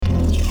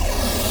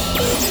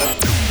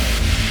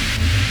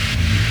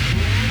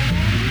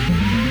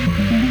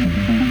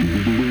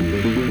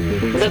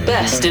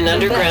best in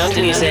underground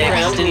music. The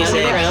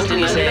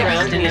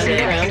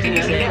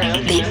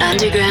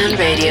Underground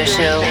Radio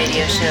Show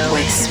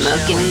with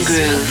Smoking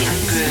Groove.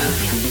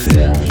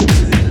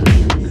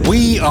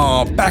 We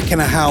are back in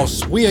the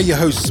house. We are your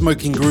hosts,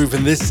 Smoking Groove,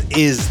 and this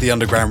is the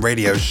Underground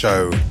Radio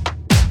Show.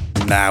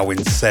 Now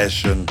in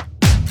session.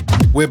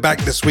 We're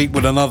back this week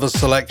with another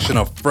selection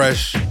of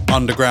fresh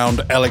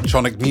underground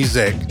electronic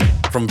music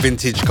from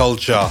Vintage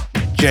Culture,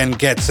 Jen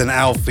Getz and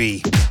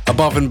Alfie,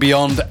 Above and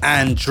Beyond,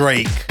 and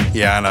Drake.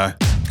 Yeah, I know.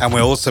 And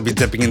we'll also be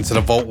dipping into the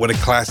vault with a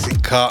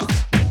classic cut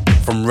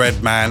from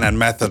Redman and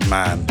Method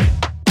Man.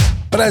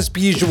 But as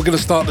per usual, we're going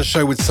to start the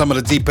show with some of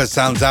the deeper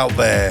sounds out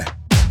there,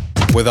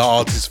 with our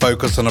artist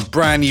focus on a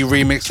brand new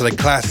remix of the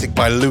classic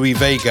by Louis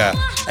Vega,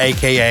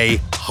 aka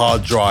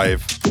Hard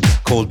Drive,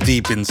 called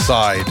Deep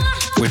Inside,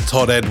 with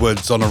Todd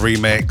Edwards on a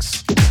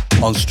remix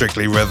on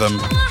Strictly Rhythm.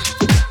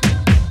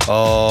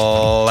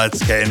 Oh,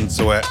 let's get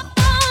into it.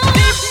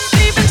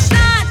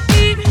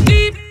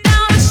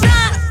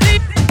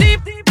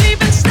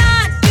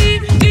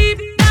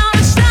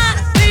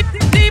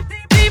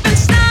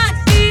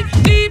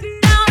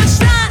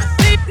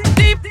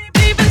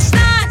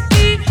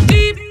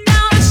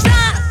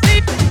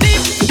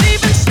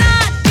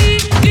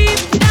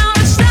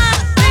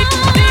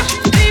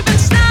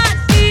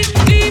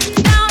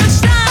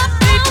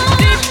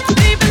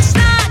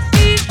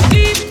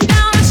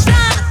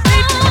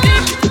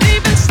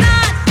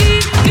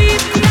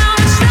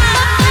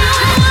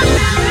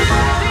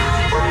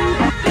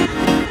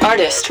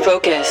 Artist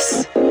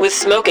Focus with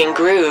Smoking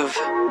Groove.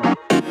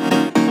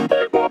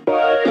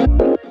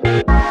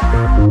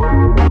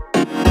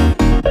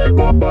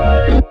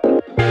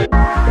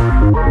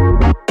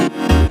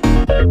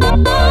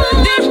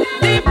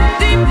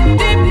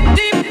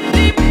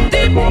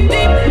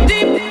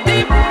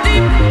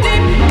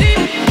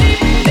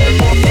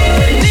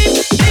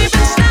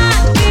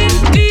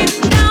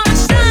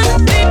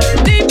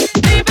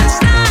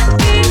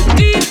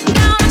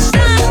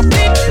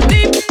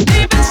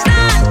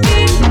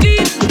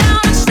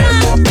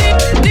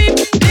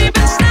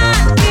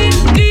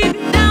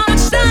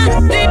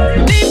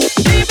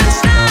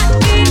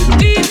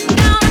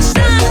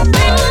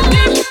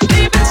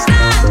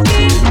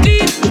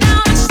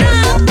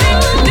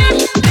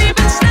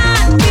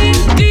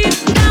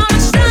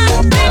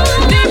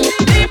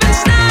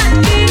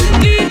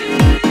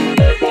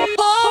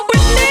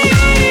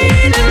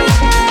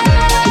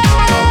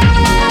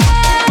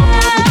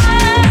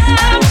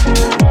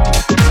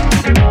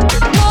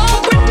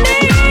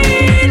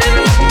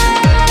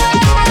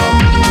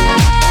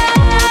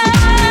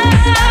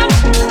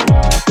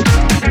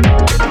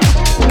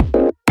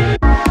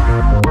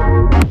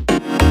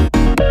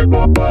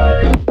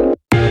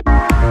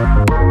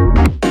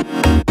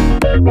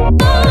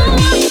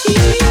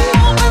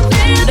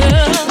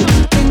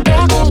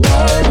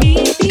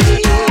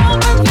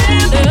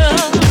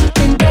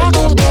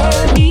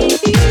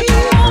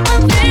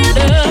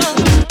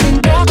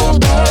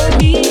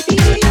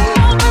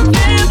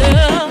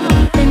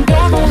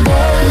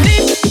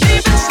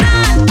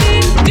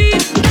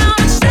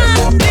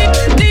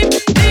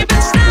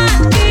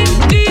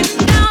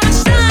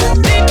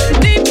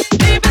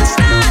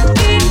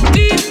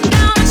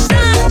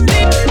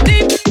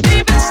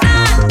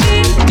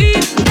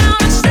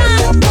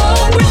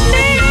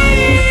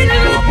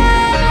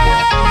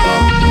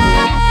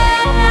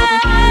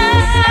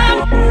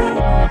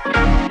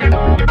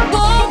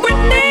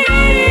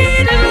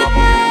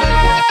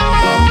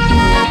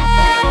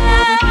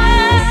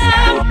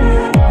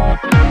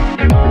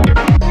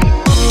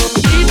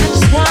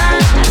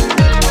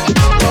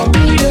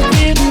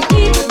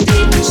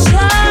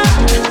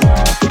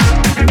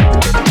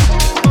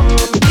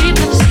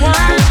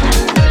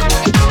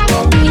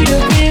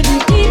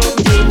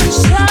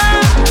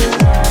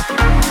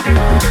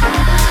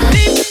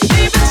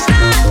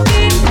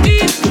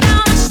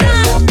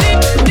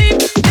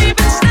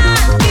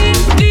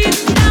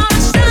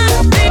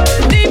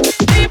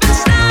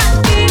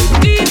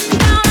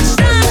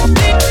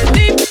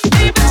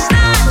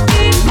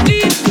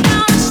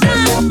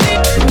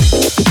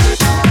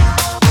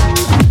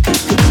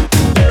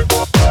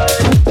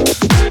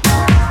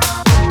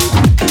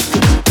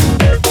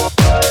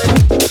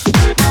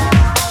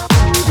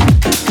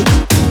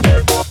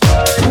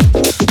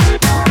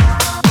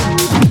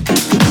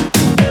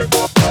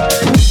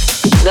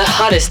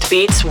 Hottest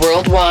beats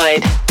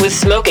worldwide with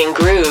Smoking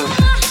Groove.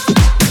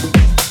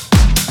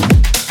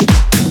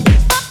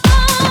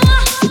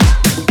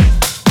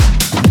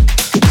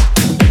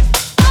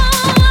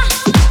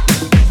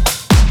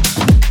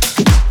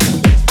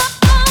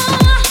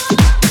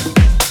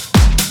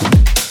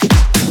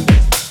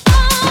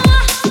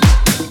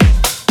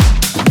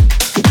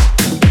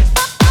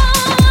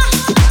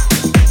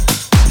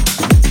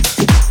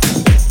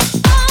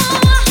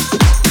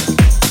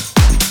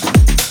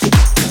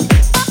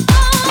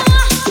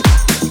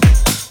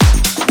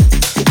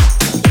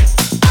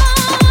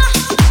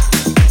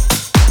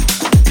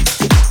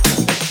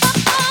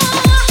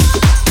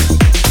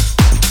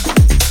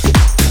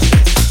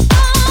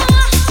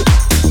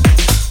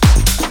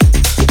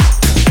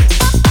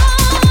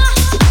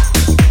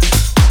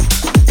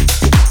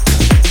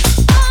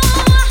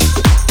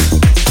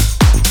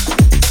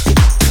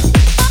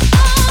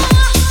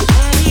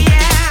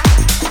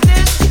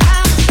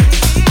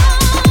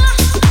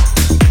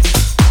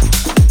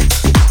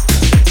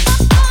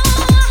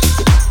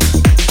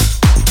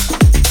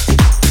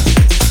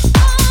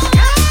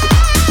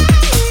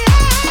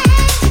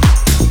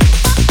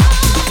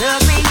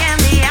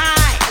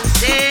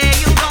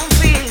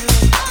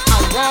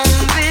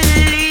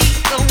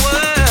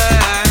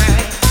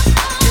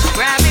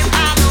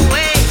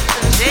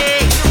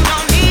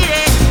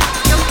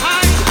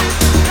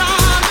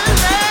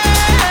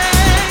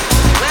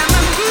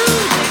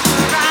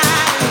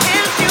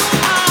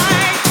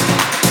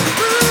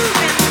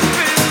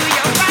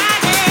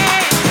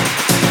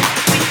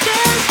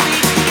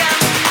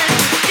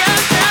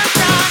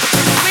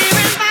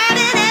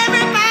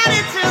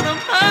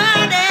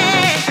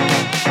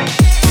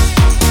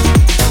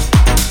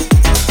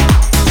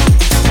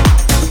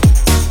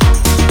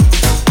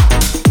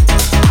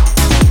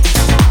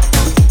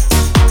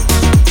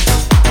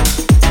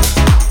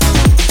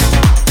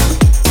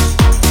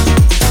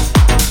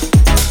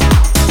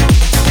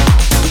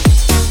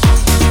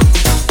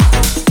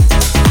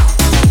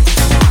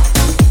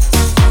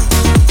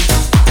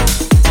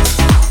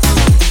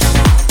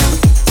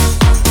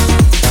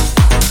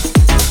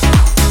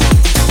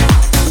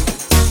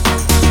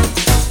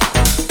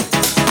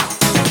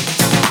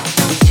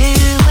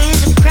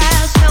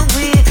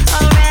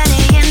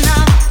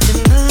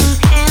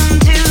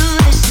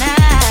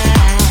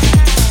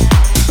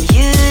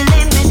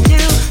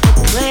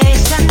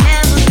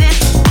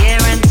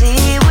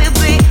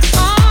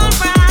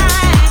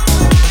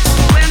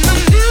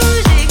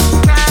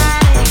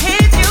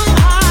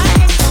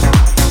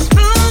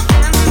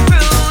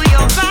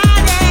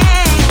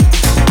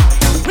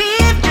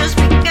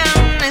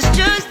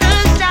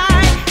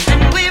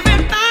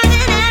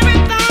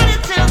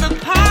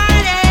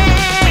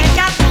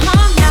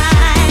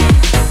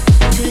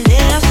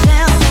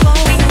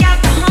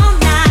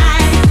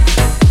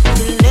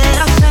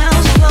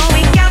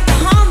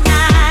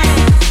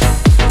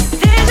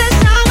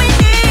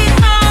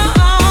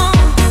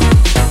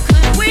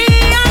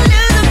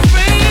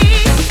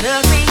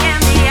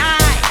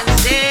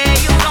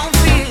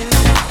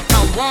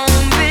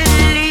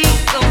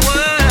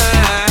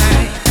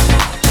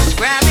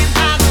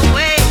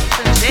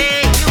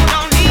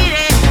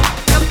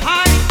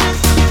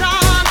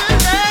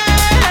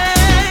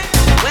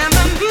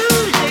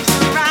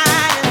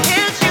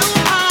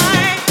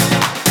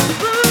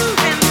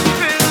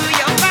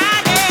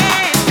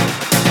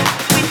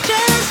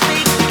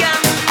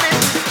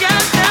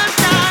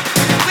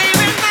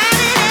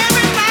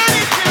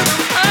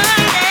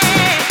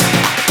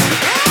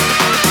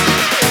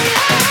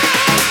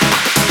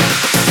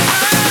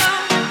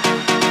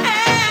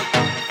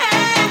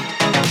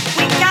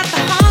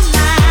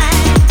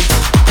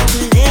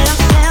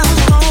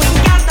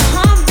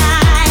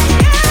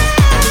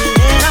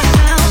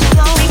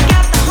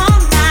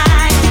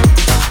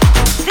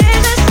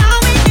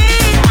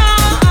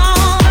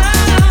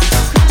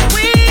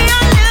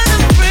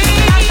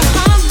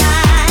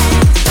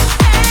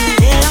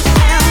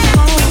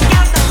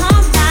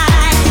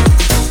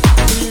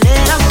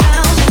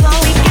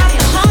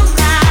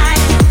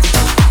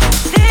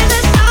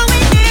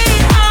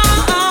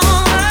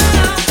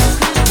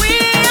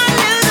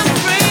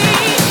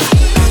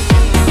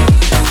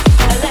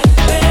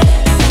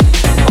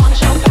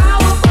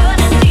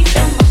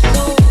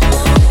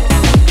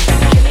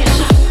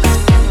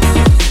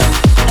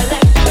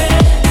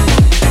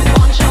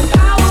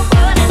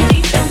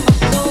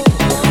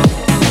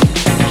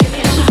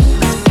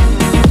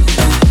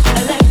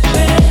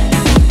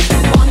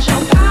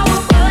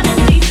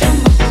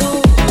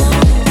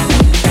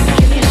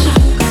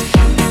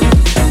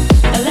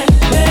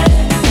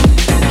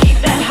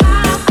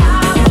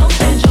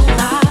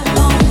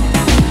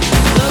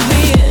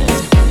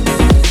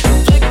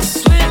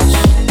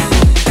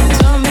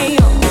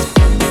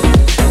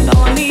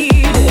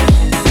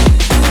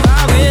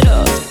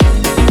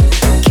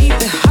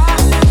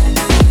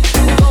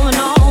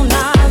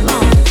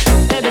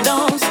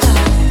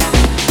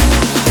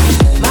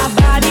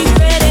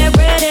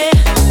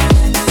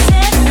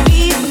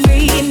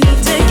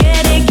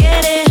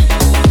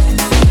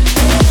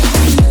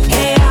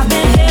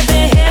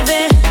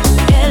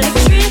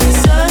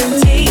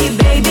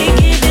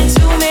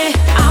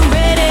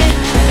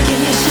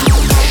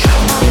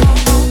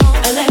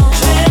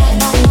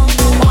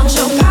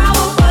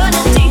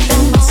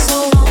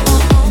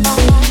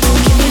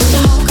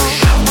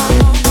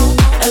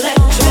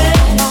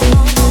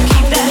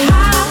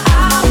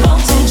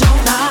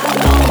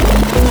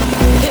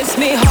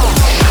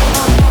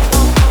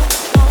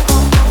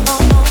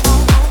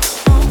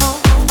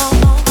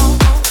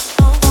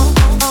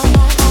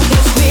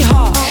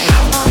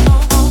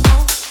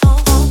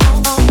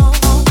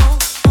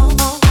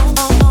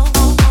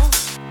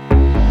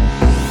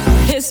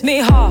 hits me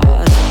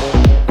hard,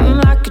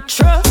 like a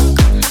truck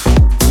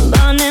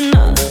burning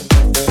up.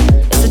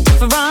 It's a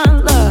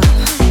different love.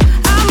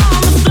 I'm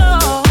on the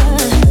floor,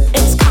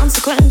 it's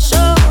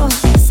consequential.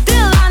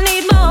 Still I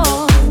need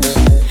more.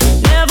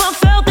 Never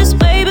felt this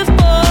way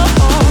before.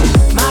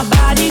 My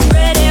body's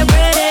ready,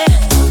 ready.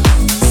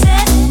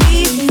 Set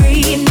me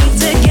free, need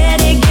to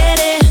get it, get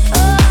it.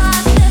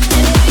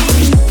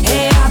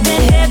 Hey, I've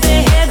been heavy,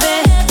 heavy.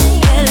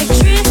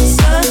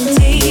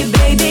 Electricity,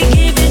 baby,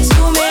 give it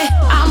to me.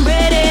 I'm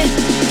ready.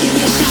 Give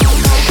me some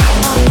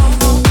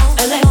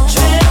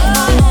electric.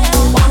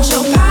 Want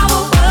your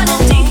power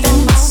burning deep in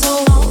my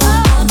soul.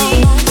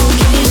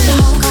 Give me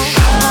some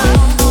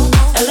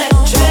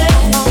electric.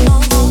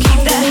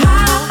 Keep that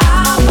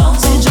high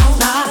voltage all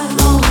night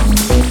long.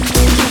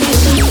 Give me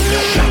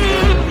some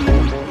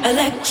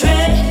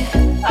electric.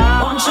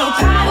 Want your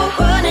power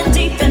burning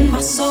deep in my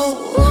soul.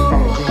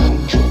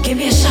 Give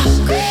me a shock.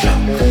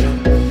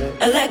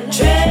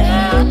 Electric.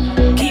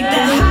 Keep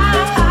that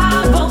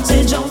high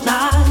voltage all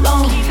night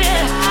long. Give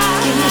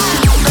me a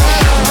shock.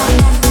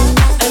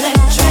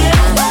 Electric.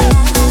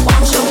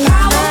 Want your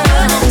power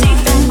burning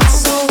deep in my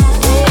soul.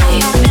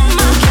 Give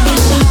me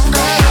a shock.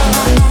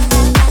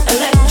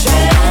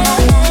 Electric.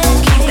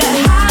 Keep that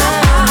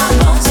high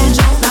voltage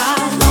all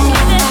night long.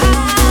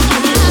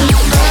 Give me a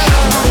shock.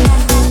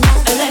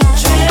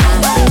 Electric.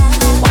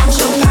 Want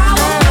your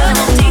power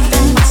burning deep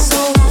in my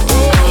soul.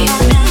 Give me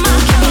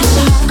a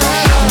shock.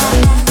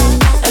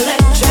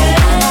 Electric.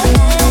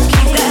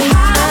 Keep that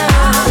high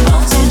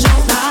voltage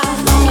all night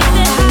long.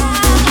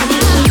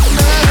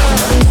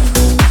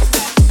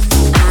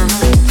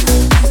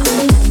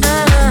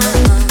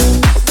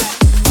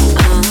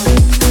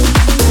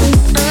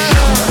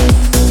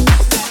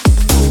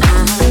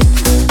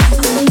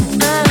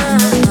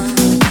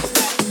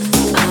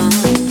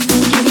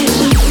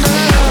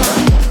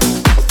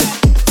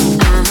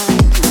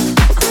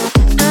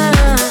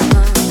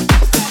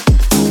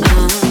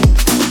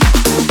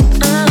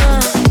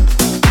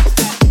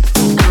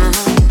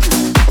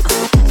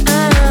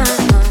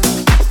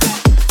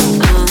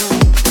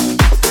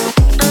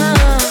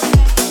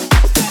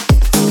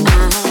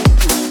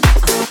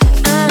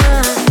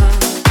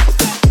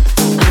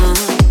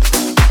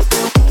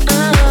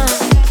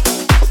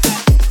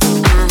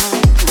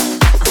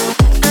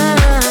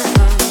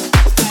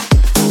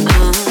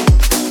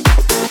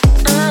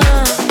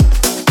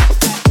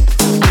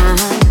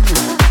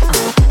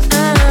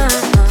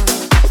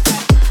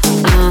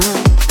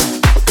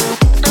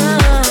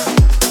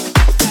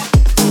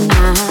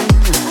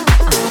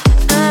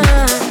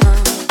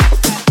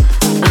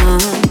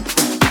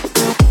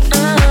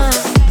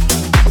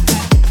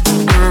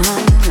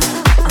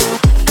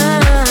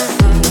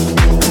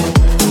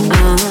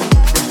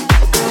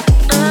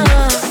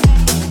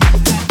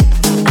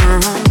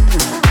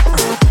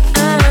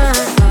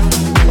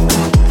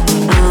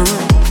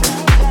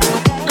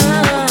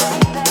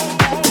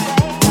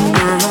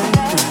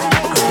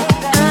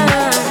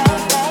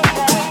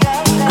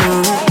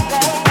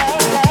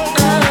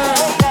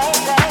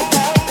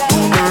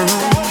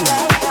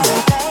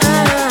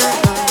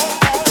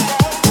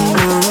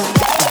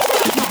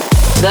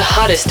 The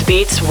hottest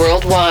beats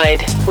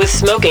worldwide with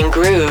Smoking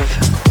Groove.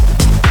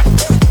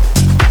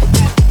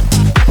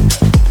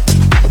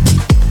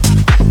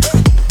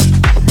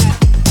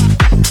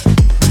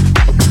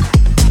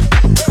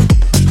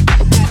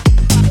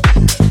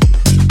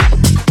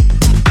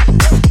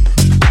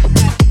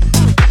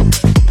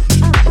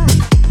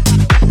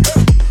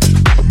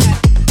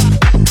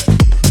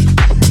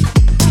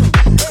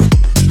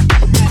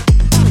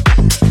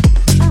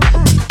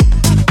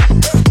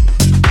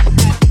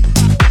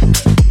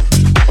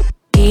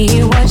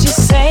 Hear what you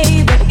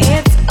say, but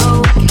it's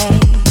okay.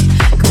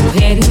 Go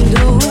ahead and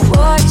do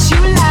what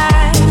you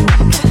like.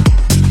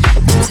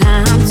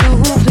 Time to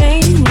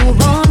play, move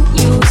on,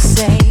 you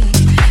say.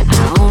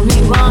 I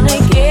only wanna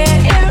get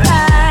it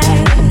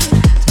right.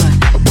 But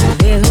a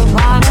little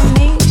part of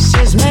me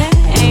says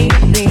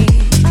maybe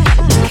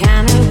you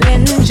kind of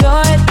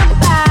enjoyed the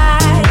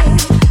vibe.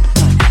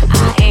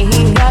 But I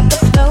ain't got the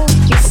flow,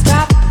 you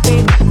stop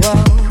it,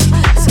 grow.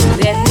 So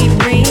let me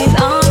breathe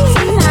on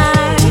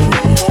tonight.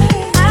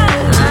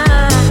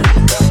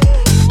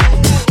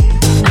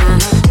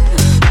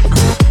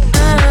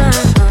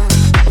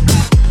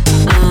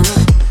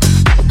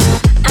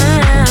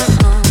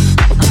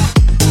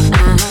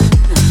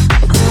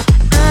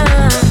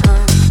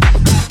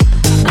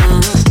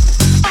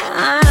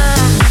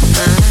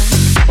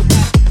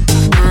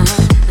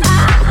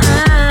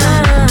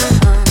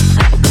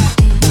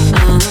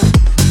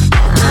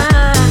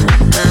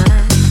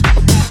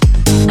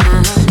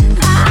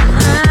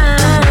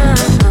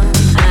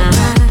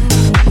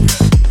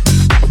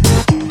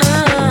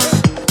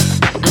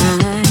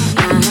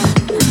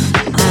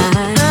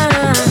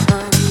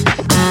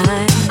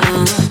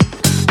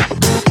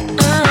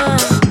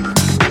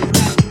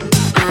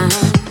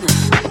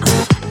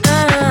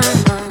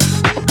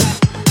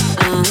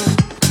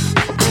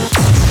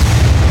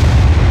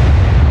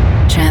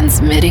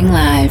 Transmitting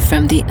live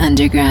from the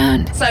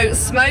underground. So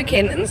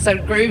smoking and so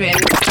grooving.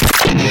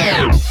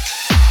 Yeah.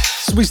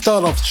 We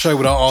start off the show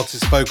with our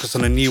artist focus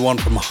on a new one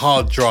from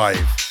Hard Drive,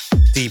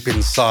 Deep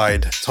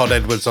Inside, Todd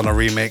Edwards on a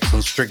remix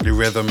on Strictly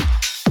Rhythm.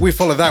 We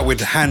follow that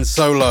with Han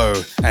Solo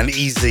and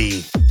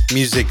Easy,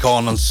 Music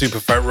On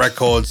Superfet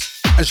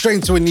Records. And straight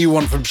into a new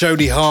one from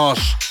Jody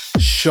Harsh,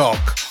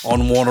 Shock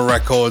on Warner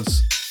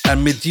Records.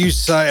 And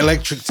Medusa,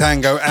 Electric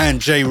Tango and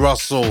Jay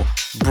Russell,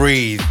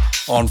 Breathe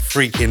on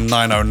freaking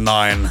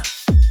 909.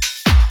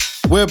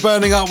 We're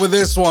burning up with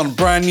this one,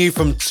 brand new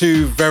from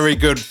two very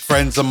good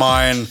friends of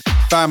mine,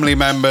 family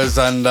members,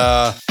 and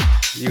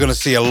you're going to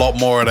see a lot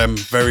more of them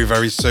very,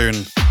 very soon.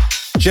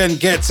 Jen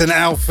Getz and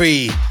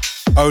Alfie,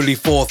 Only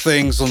Four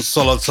Things on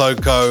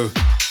Solotoko.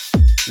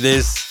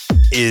 This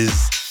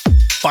is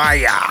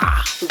fire.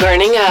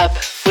 Burning up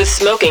with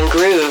Smoking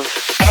Groove.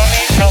 I don't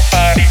need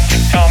nobody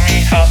to tell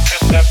me how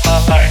to live my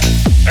life.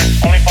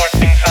 There's only four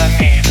things I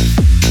need.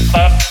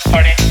 Love,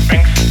 party,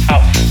 drinks,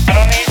 house. I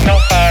don't need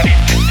nobody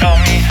to tell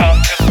me how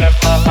to live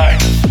my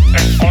life.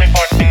 There's only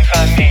four things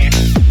I need.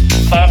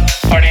 Love,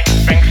 party,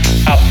 drinks,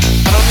 house.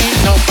 I don't need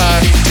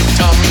nobody to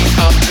tell me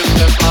how to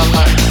live my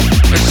life.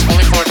 There's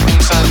only four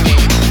things I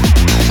need.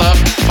 Love,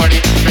 party,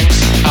 drinks,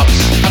 house.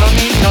 I don't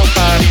need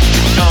nobody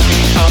to tell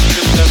me how to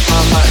live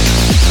my life.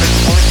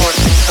 There's only four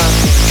things I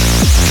need.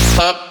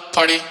 Love,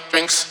 party,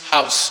 drinks,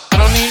 house. I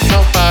don't need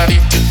nobody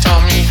to tell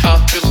me how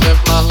to live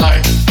my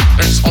life.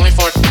 There's only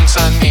four things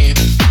I need.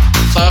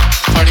 Club,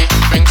 party,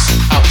 drinks,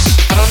 house.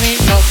 I don't need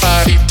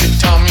nobody to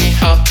tell me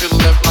how to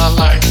live my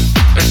life.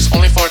 There's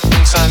only four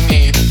things I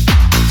need.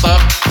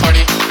 Club,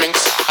 party,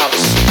 drinks,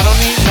 house. I don't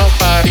need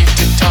nobody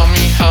to tell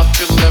me how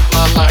to live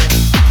my life.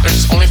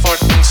 There's only four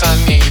things I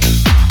need.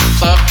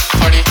 Club,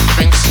 party,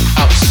 drinks,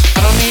 house.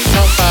 I don't need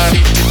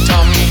nobody to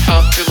tell me how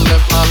to live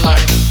my life.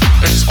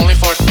 There's only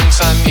four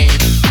things I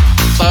need.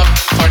 Club,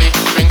 party,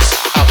 drinks,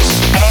 house.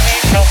 I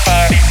don't need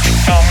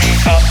nobody to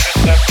tell me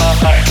how to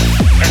live my life.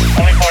 There's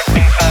only four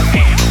things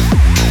I need.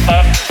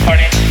 Club,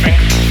 party,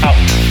 drinks,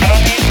 house. I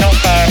don't need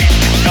nobody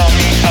to tell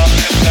me how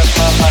to live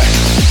my life.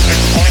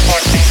 There's only four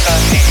things I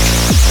need.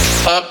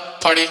 Club,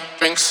 party,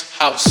 drinks,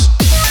 house.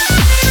 Club,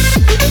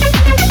 party,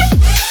 drinks,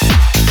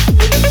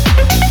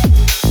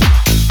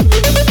 house.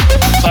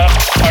 Club,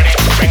 party,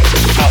 drinks,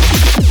 house.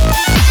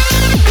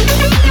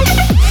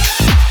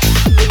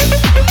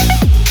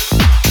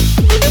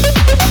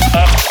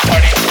 Club,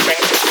 party,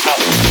 drinks,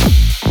 house.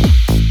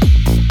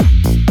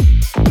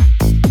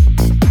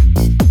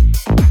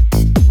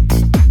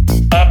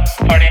 Club,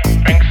 party,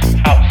 drinks,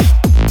 house.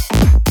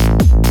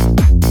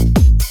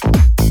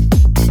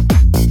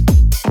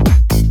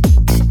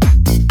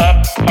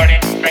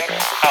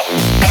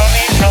 I don't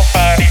need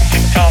nobody to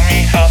tell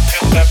me how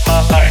to live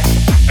my life.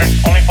 There's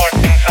only four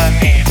things I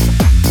need.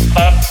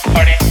 Club,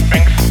 party,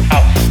 drinks,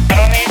 house. I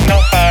don't need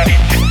nobody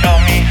to tell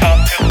me how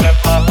to live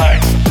my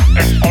life.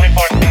 There's only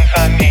four things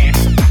I need.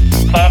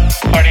 Club,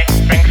 party,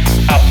 drinks,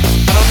 house.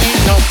 I don't need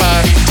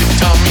nobody to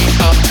tell me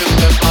how to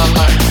live my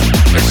life.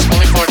 There's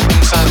only four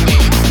things I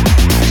need.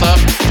 Club,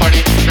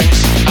 party,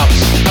 drinks, house.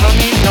 I don't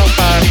need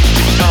nobody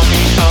to tell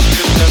me how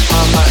to live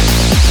my life.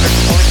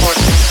 There's only four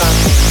things I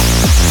need.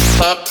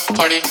 Club,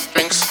 party,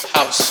 drinks,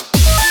 house.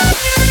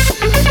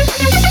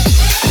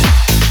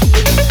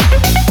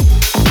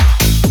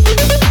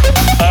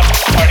 Club,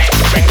 party,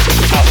 drinks,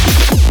 house.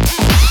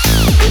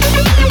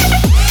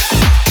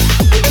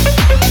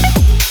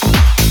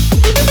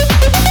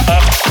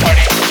 Club,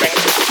 party,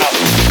 drinks,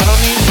 house. I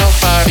don't need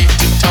nobody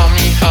to tell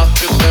me how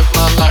to live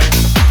my life.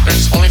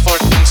 There's only four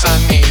things I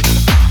need.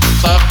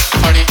 Club,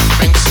 party,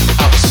 drinks,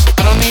 house.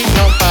 I don't need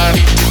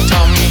nobody to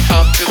tell me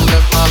how to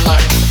live my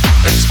life.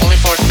 There's only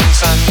four things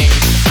I need.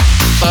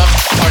 Club,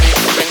 party,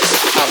 drinks,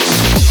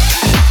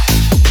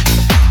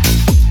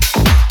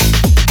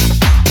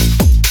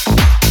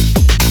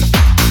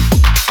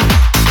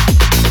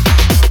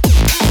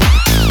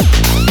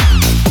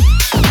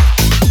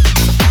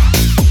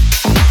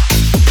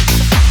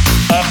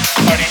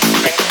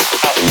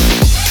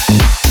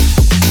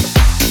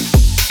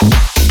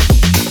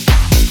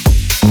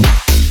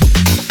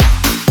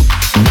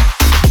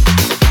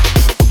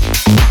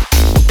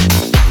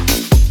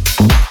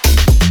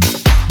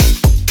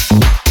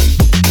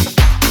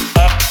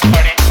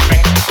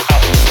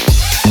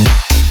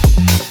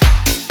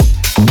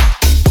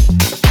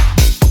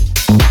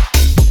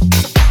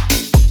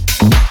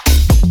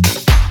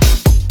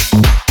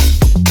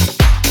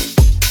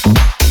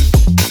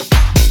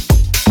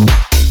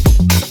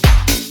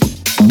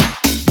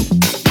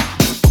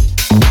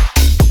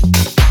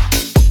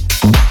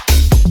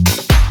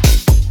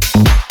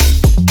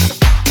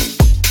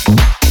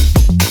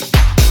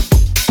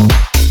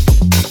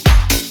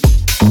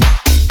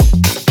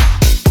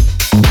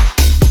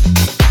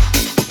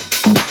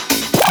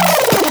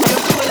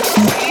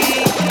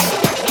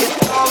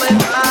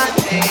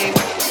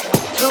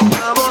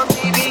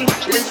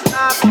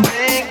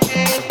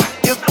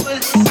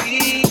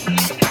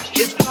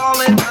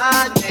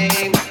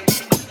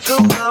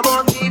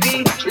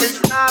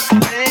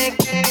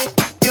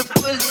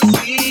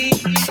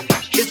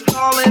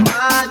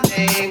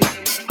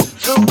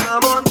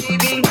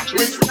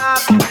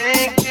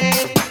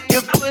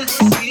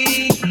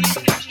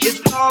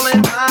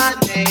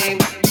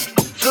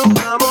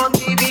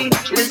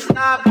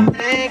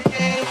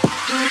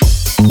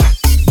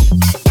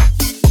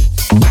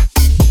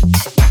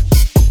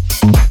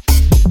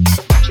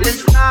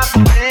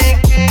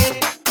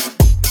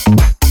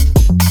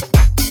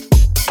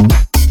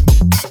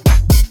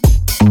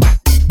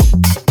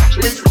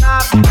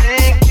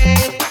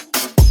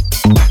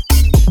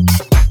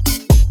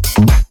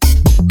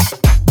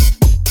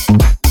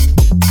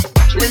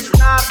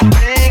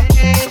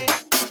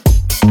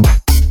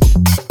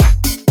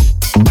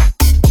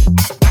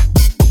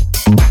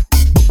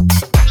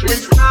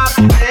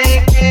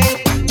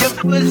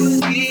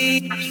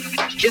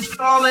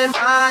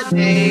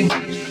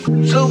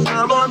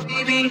 come on,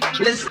 baby,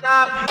 let's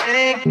stop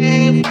playing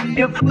games.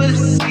 Your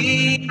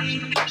pussy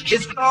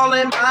is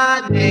calling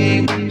my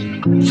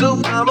name.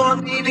 So come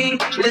on, baby,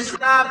 let's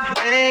stop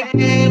playing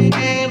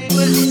games.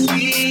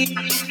 Pussy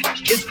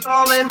is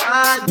calling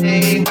my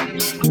name.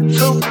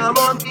 So come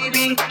on,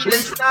 baby,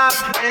 let's stop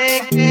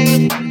playing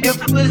games. Your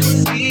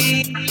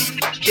pussy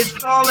is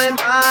calling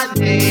my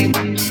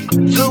name.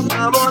 So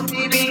come on,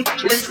 baby,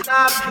 let's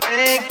stop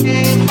playing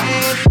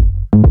games.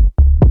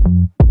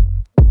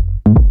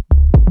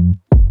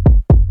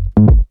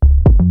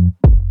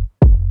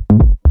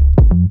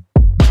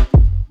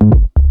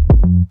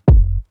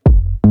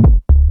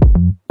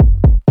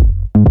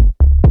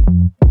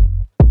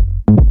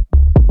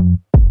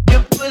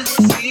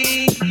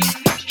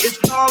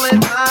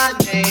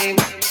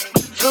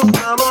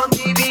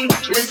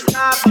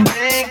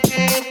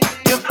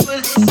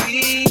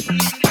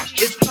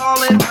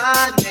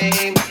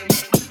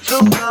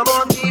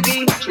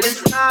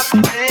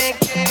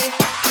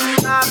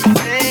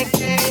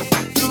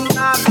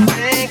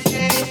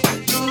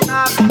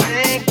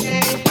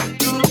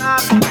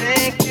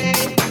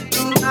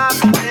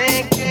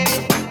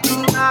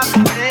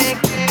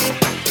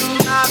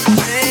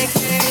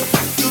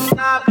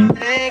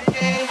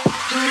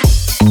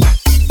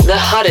 The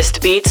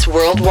hottest beats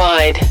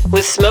worldwide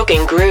with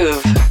Smoking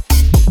Groove.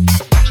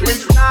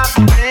 Let's stop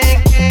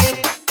thinking.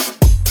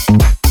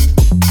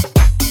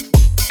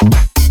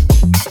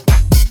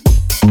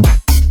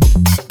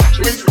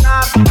 Let's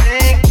stop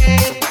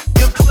thinking.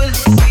 Your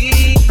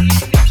pussy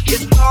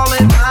is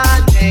calling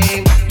my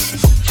name.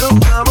 So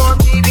come on,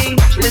 baby,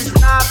 let's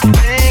stop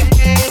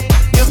thinking.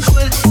 Your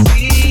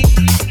pussy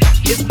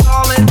is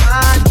calling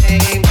my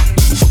name.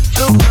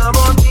 So come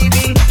on,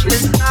 baby,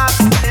 let's stop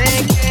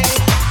thinking.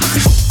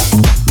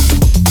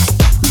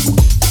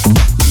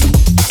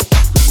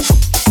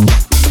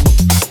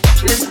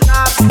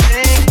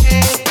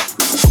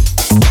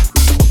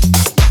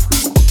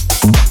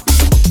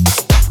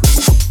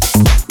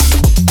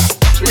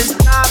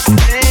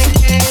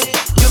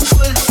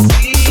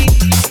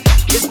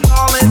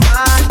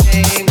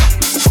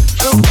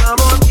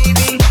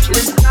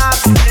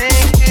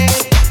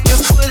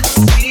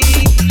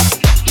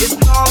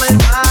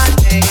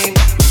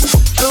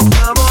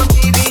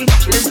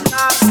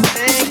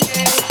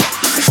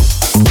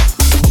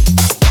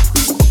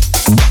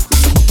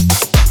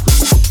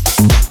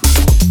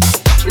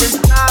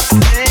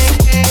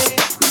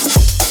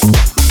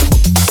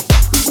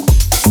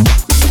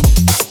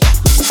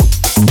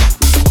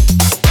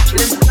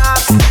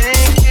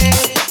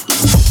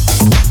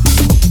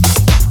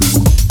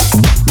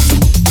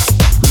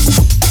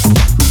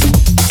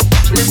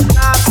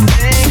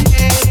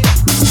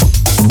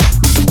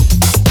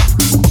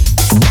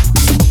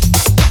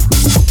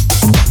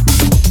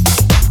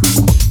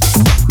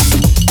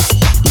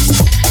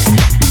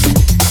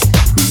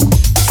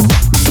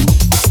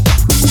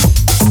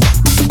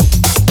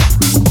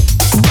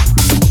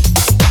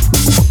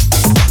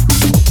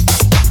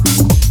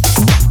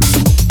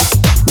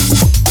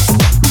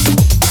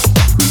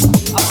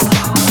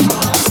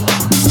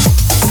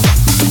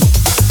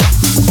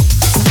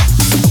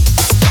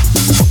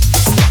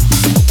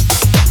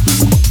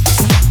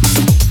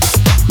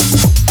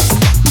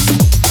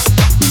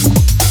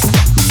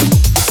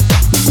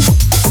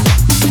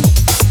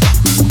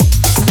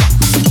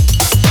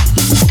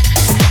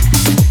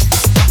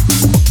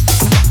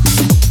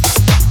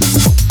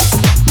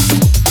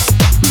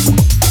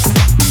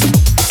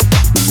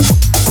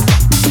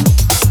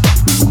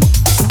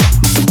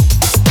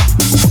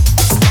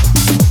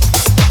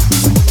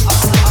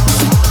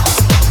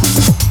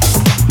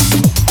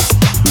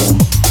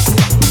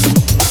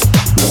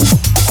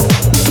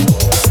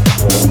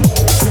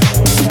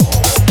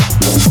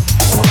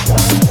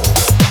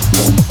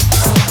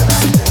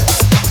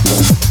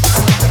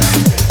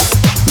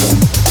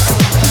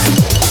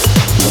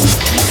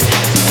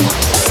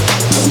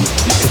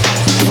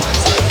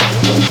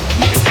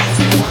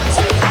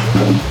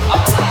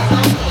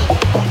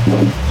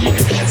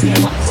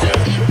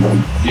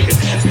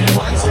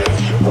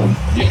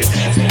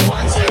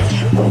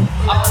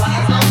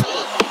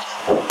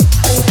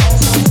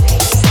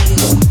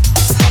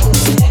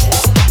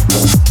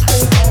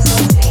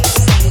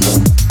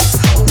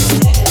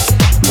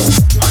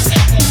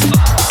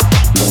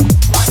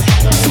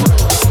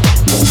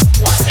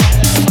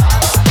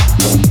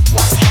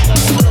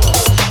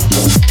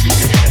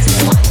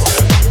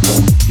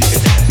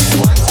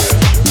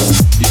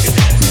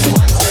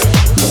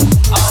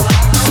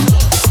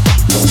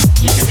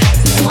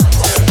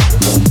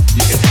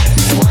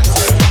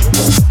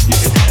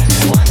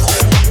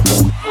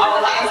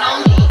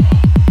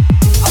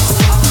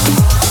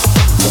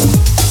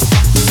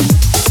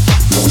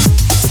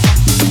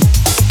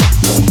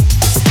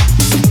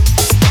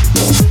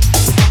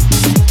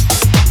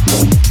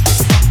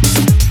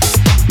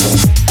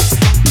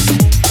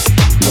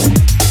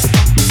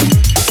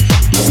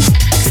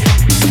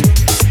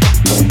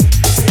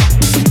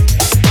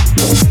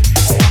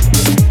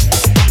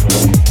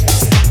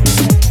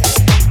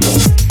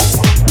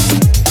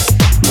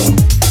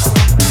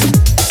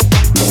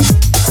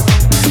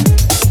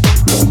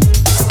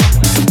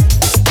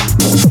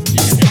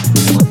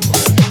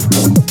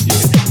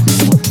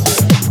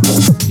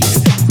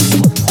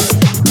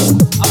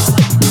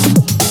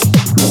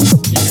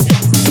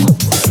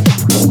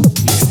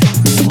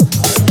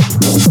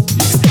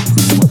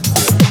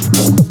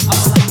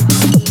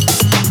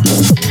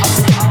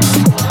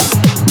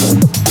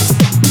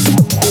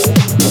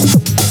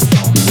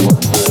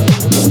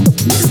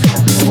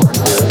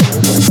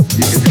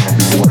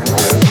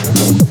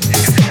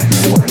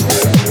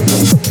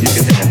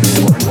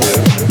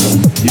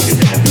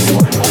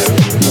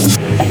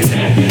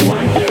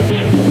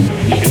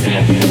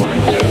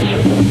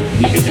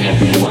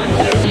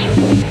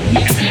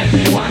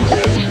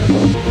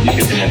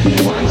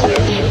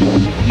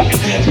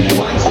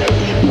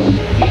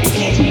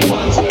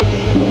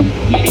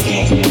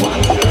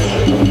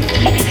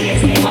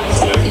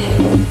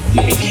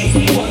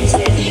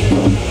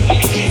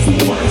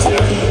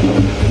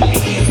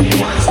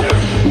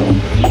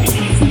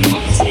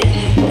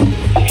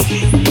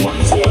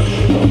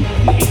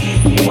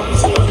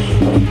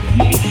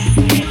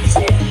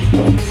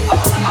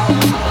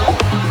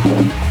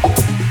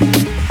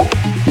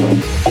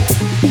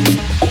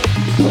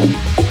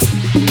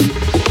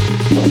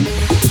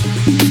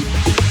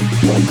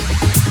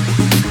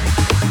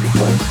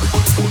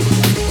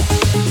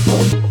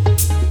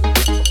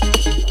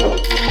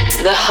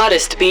 the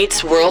hottest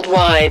beats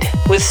worldwide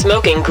with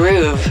Smoking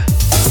Groove.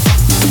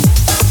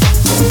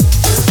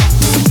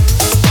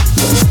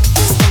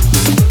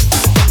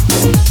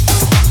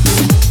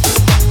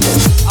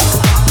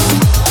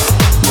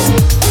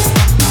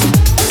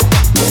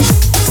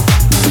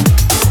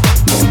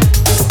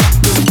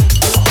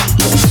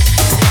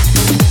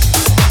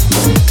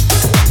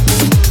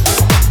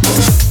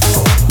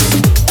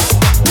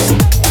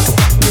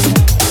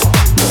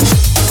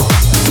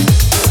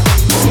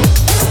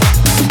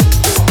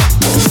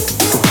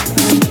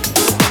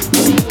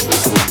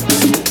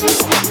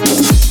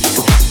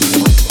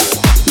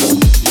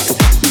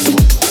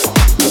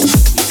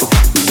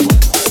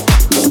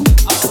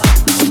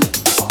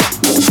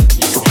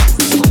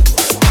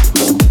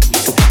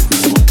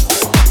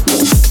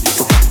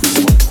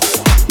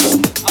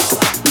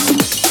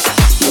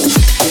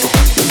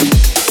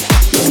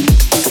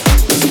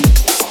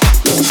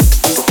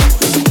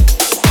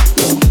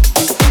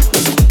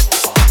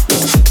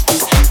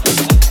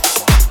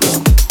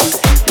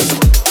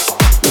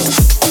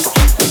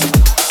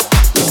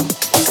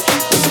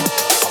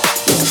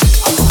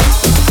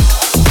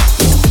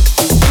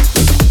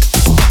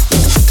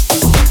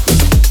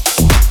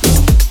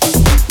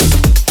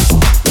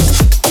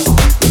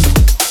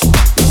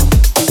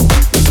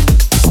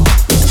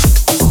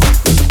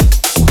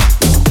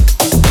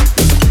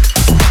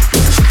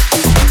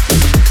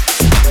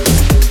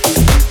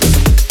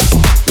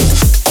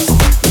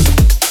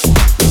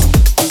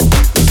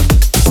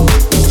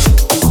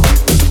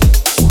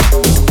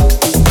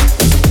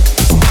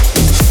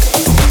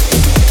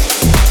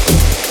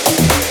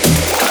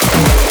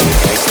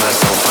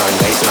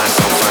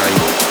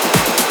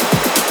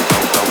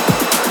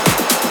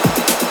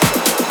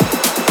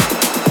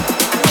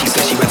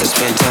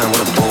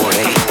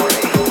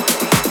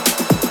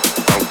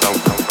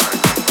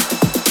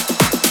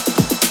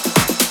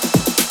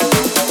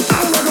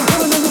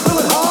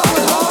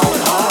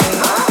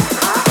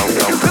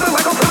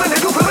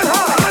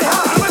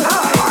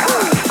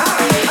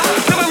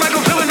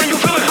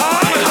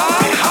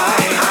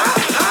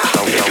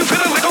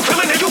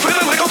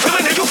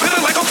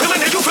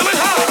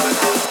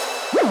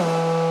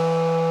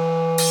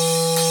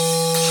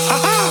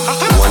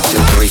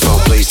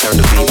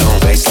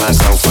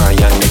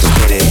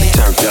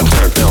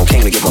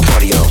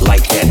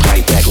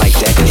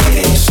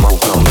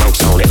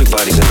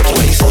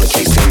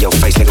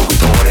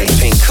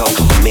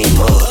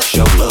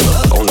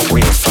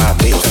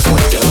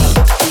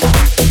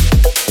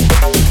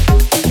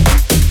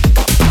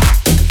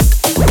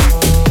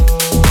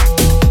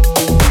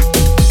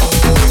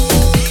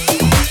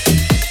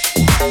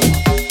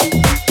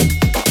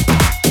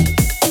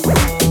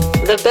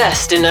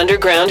 Best in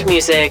underground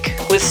music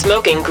with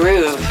Smoking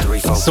Groove.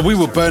 So we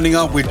were burning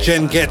up with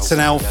Jen Getz and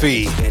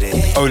Alfie,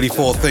 Only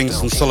Four Things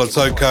from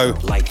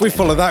Solotoko. We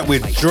follow that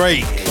with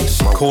Drake,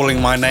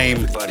 Calling My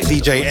Name,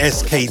 DJ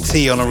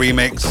SKT on a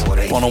remix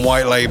on a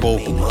white label.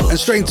 And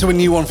straight into a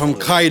new one from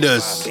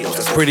Kaidas,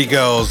 Pretty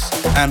Girls,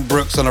 and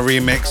Brooks on a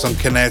remix on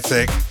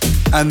Kinetic.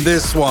 And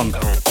this one,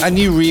 a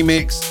new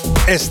remix,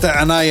 Esther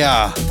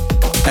Anaya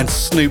and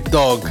Snoop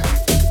Dogg,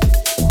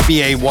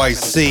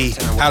 BAYC,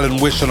 Alan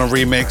Wish on a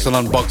remix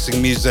on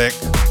Unboxing Music.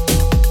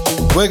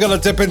 We're gonna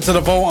dip into the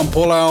vault and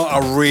pull out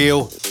a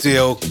real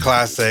deal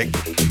classic,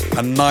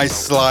 a nice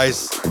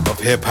slice of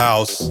hip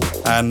house,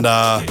 and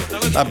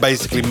that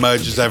basically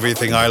merges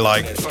everything I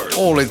like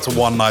all into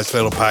one nice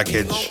little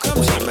package.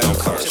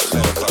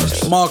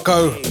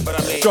 Marco,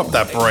 drop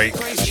that break.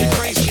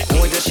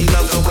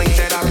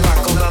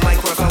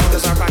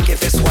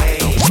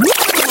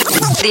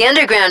 The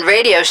Underground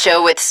Radio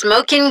Show with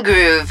Smoking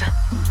Groove.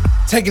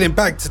 Taking it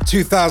back to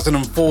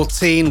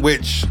 2014,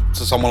 which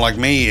to someone like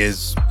me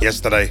is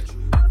yesterday.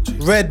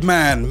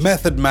 Redman,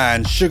 Method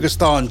Man, Sugar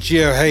Star and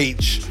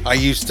GOH, I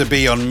used to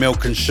be on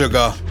Milk and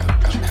Sugar.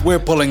 We're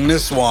pulling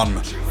this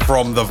one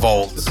from the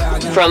vault.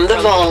 From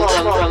the vault.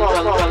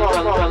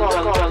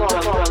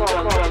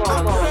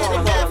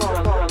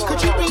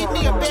 Could you read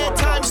me a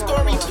bedtime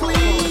story,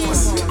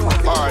 please?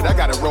 Alright, I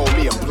gotta roll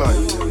me a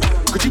blunt.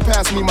 Could you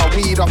pass me my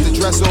weed off the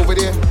dresser over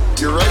there?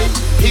 You ready?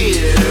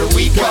 Here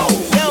we go.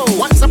 Yo.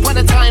 Once upon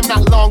a time,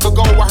 not long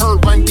ago, I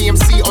heard Run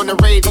DMC on the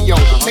radio.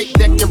 Tape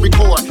deck and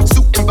record,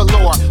 suit and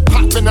velour,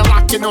 popping and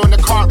locking on the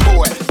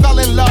cardboard. Fell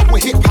in love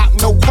with hip hop,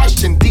 no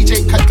question.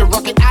 DJ cut the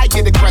record, I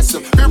get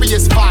aggressive.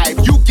 Furious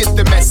 5, you get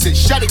the message.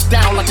 Shut it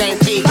down like I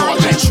ain't paid no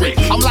electric.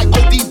 I'm like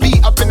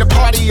ODB up in the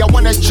party. I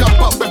wanna jump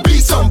up and be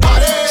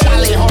somebody.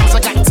 Charlie Holmes, I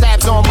got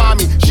tabs on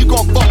mommy. She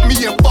gon' fuck me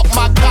and fuck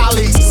my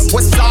colleagues.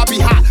 Wasabi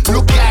hot,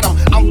 look at 'em.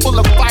 I'm full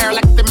of fire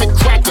like the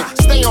McCracken.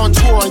 Stay on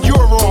tour on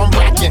Euro, I'm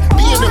racking.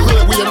 Be in the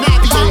hood, we a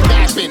Navy ain't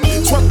mapping.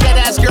 Twerk that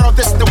ass girl,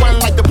 this the one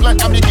like the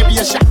blunt. I'm gonna give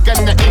you a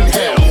shotgun to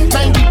inhale.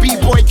 90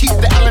 B-boy, keep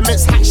the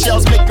elements. Hot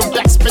shells, make them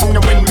backspin the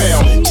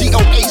windmill.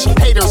 GOH,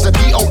 haters a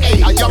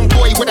DOA. A young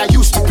boy what I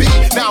used to be.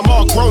 Now I'm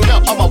all grown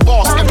up, I'm a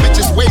boss. And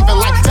bitches waving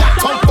like that.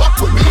 Come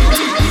fuck with me.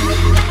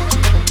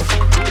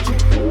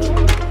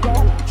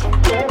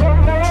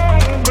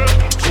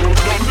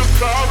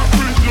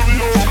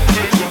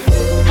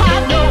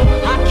 I know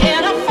I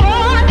can't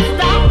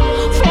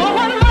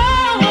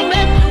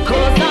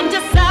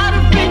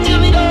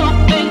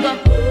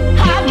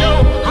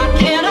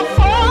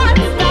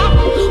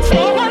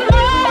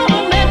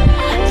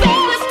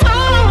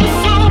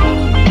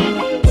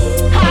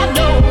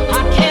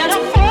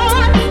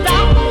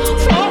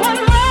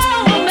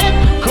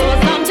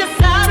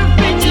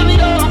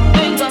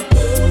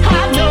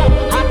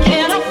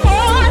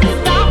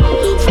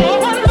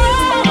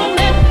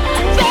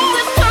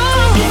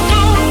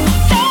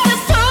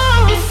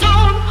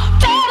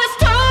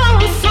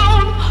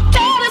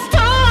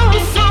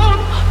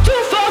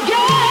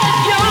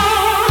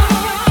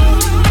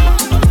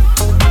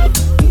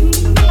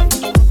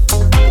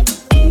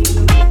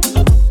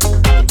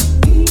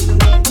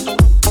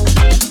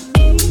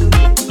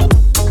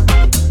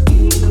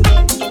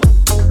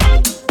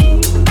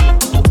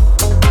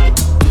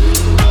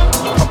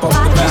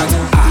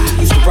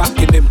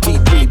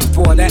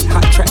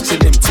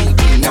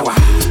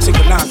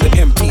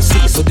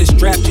So this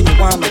trap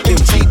genuine like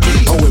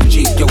MTV.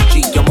 OMG, yo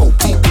G, I'm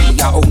OPP.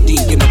 I OD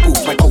in the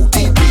booth like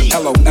ODB.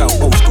 LOL,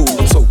 old school,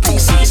 I'm so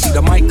PC. See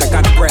the mic, I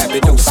gotta grab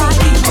it, no CD.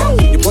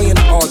 You're playing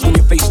the odds when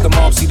you face the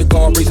mob. See the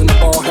guard raising the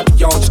bar, happy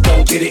y'all just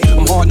don't get it.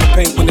 I'm hard in the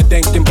paint when the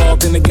dank's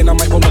involved. And again, I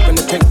might roll up in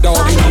the tank,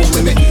 dog, ain't no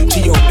limit.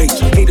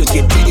 GOH, haters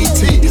get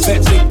DDT. Is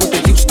that ain't what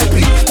they used to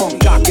be?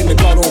 Funk jock in the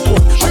guard on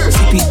court, like a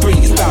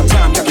CP3. It's about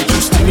time y'all get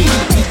used to me.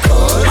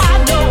 Because I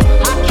know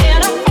I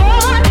can't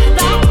afford to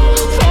stop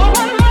for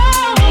a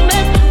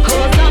moment,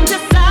 'cause I'm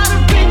just out of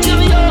reach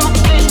of your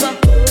finger.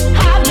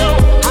 I know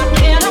I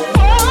can't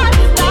afford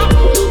to stop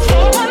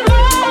for a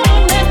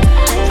moment,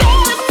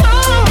 though it's so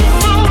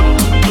soon.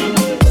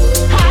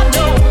 I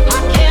know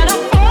I can't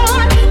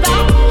afford to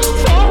stop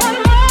for a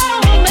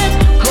moment,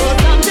 'cause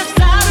I'm just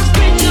out of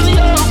reach of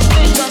your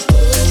finger.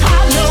 I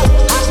know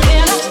I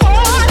can't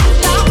afford to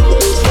stop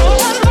for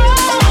a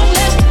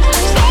moment,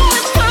 though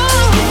it's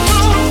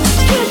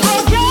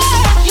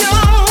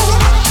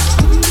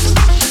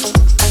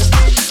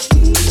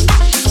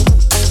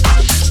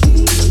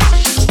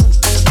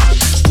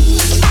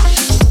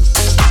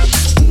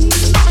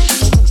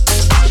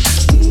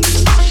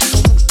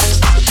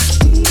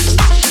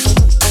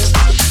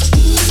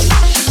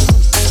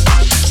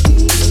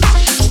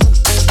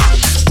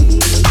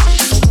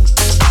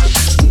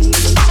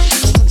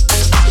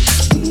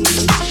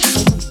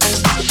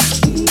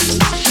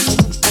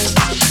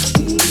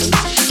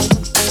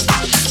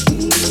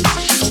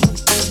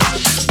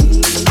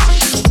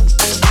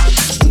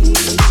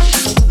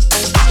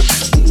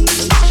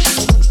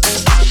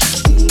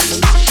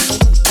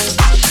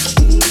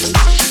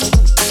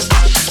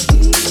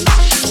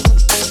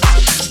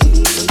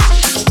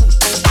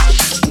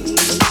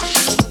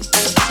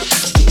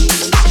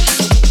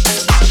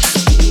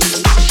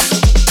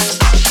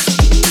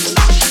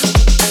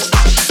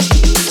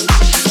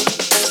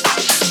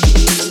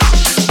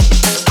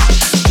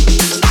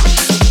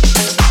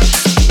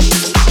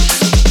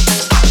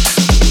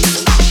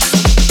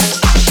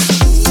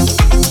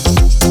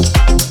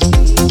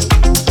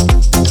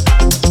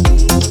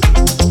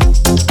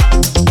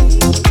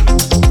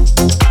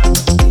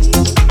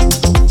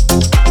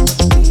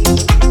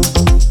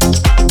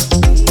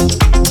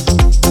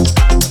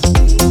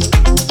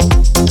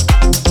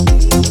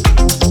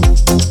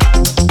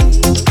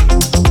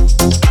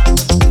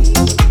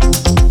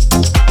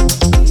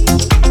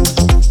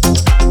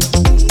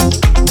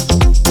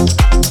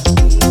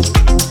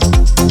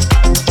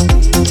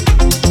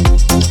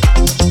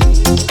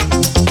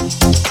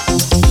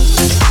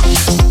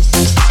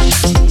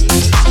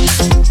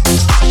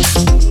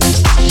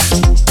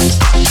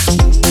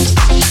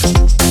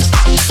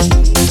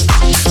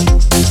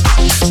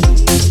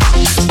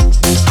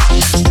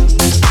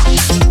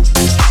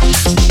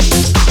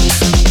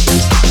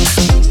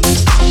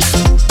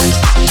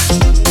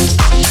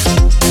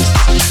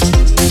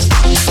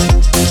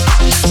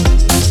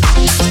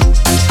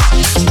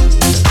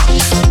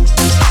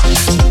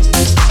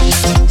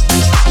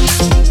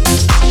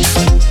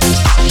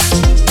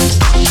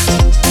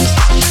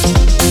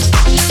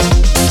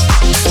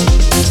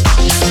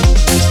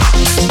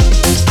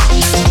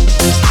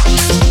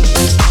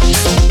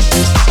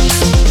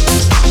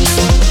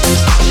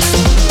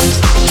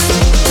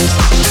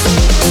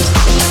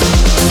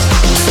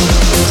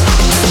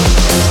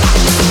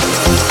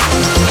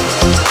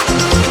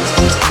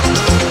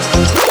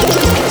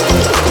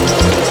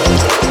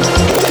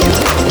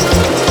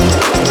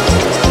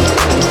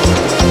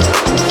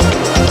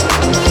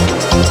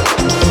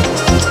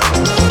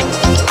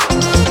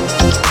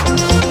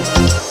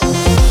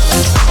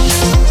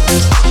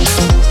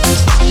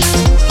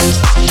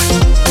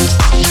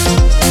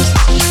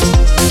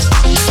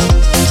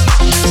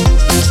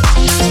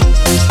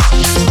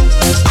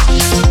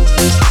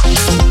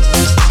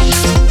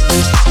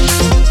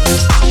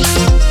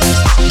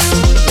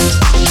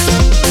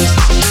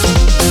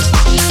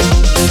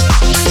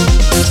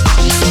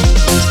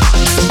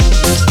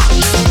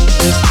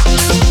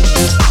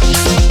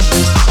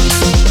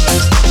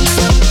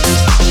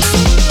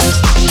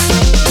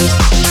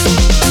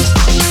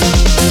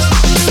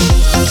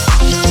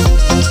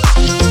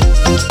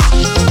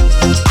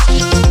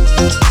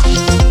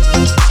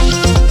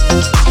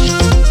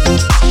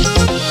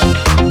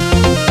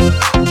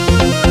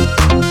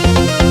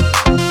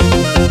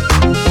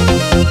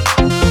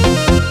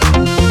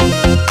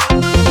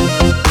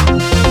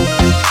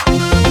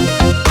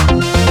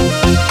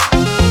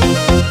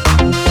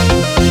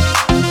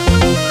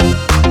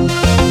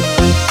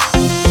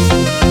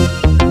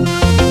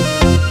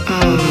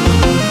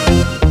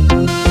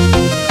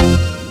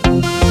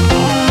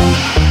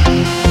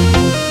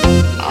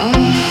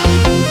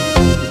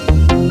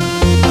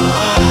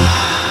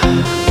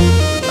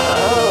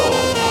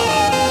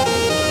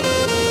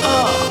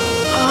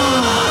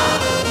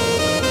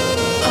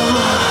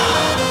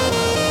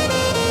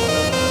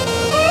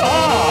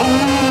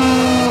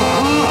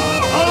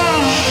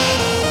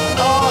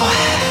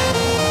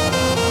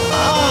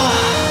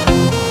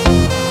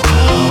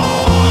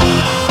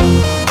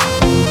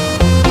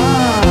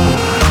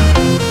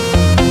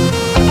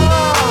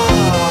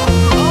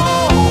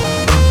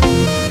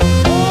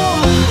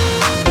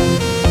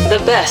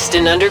best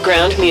in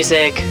underground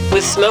music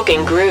with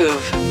Smoking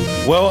Groove.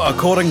 Well,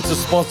 according to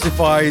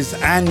Spotify's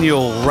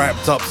annual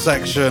Wrapped Up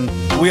section,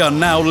 we are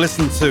now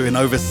listened to in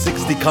over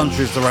 60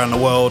 countries around the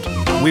world.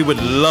 We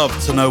would love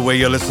to know where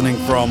you're listening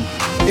from.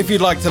 If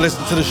you'd like to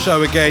listen to the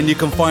show again, you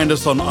can find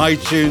us on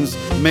iTunes,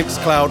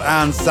 Mixcloud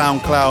and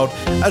SoundCloud,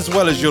 as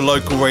well as your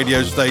local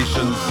radio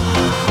stations.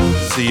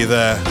 See you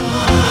there.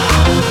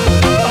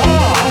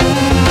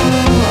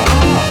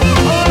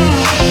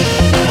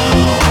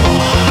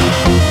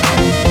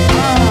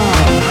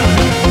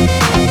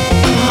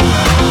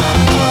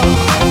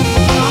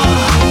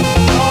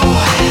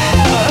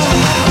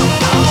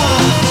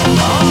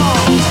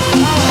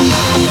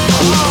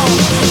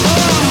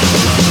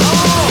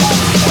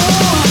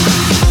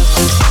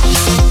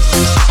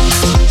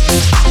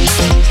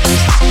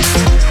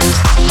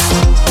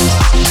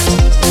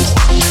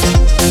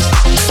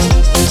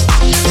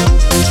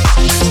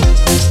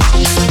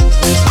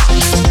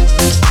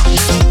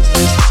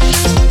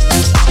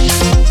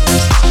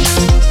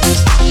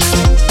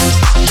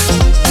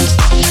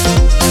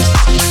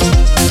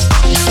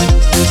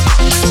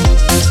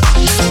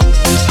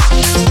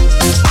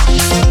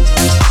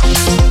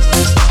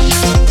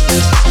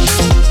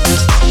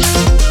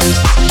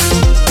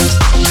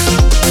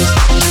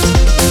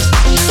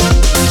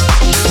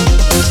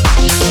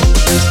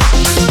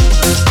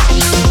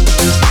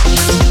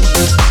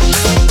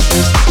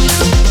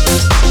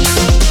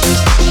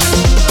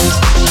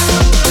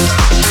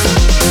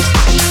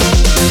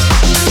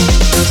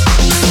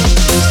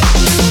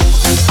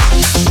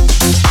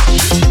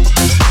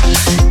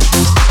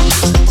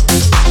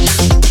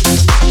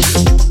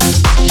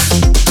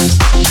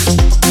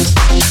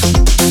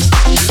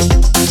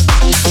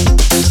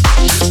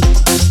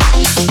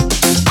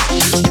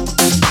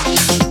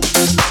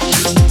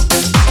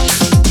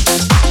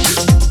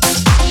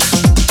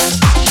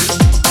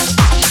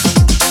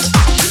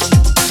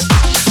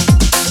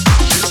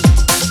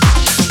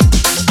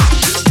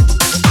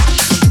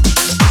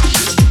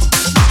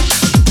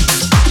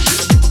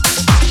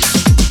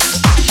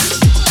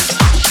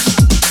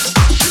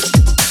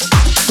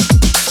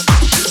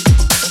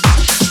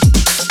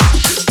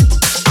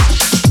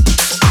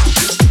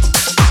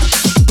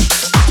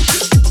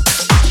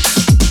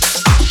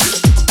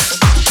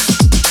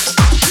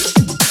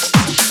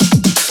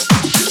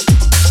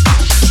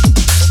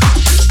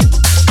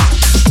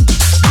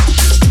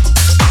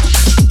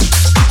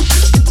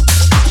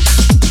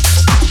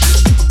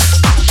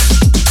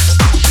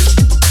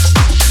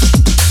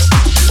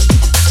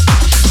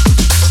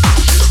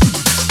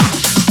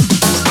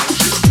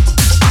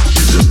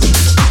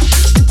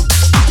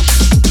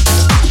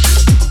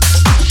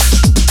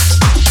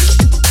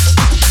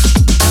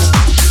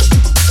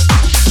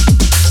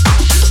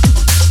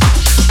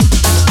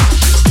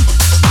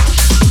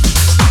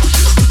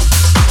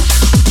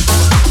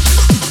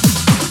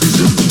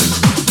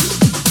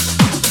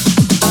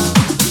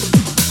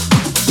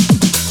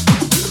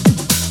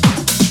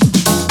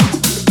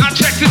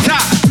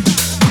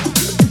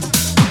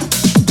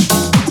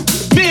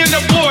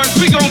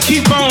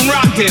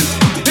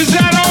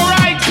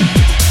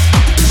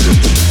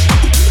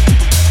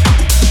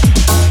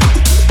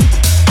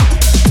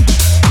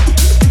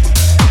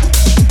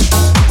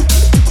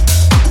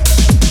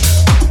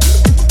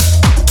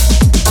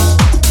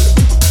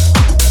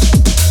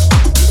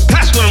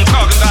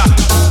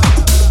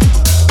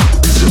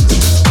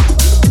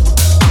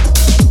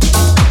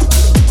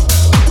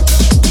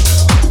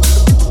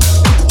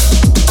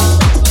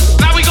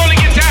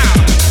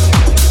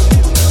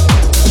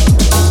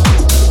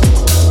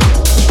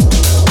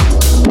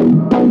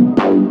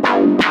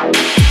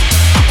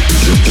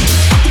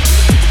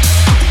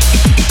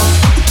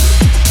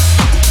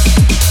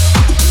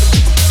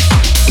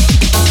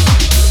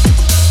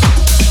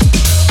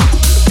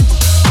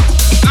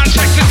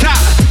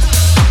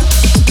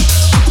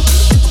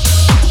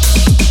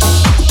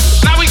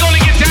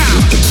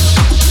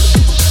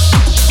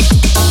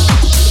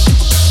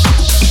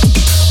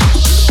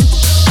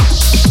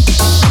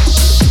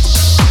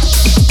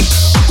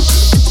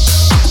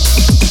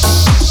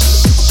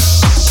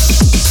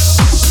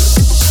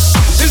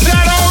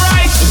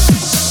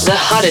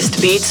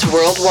 Beats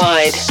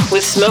worldwide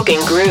with Smoking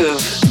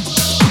Groove.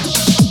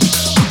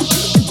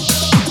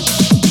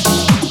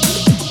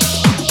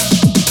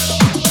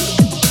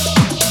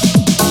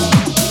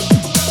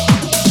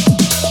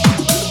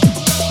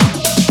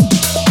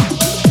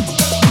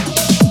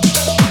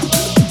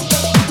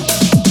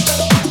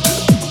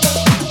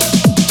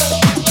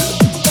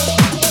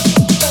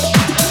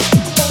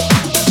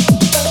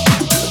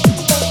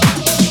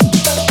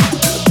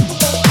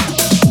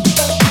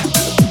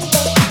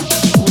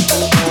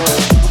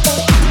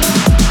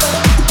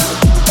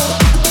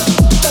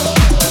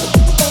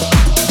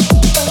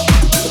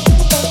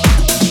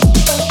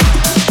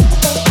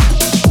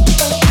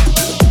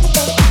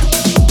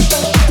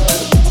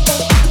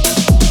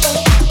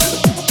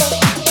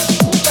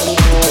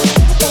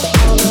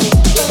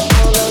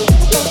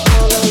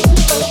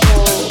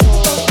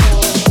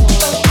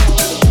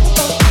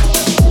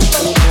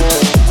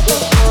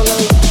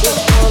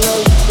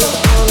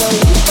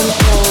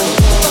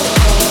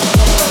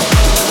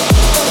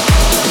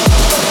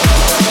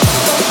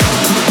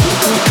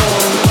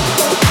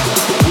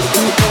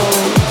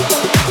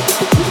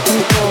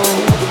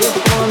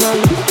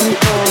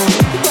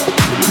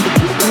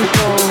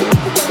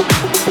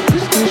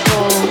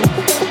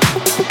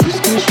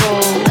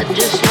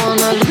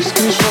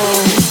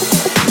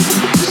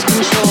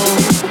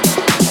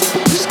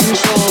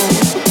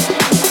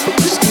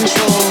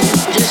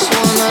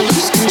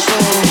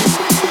 control.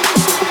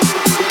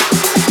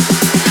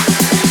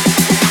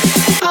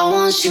 I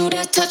want you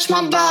to touch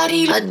my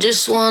body. I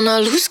just wanna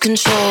lose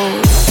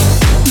control.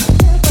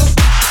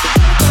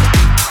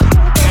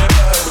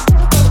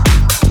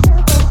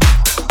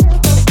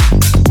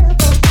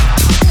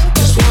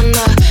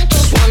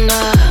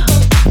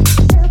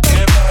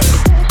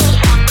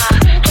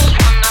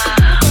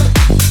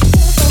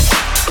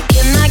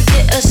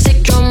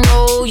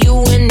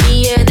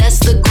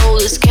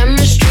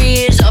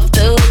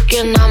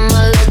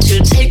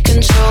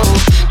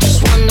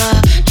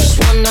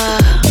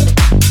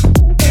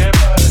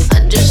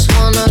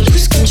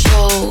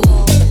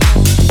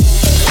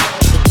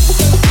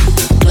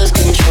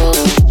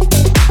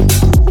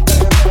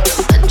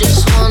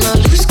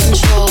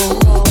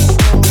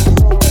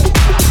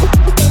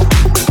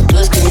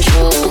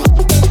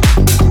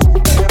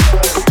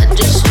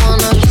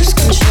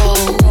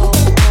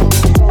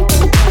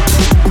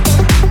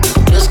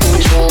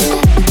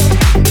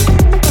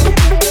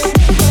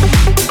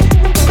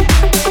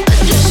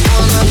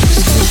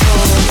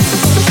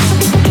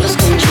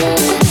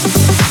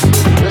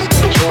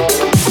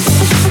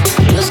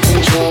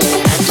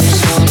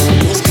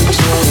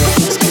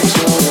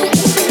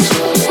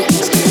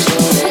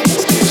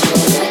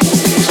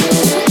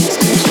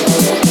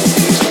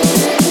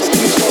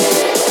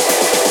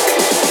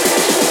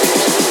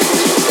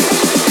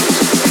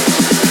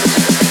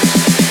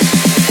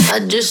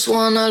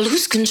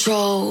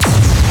 Control.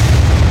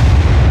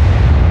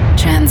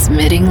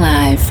 Transmitting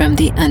live from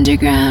the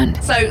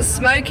underground. So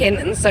smoking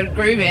and so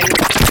grooving.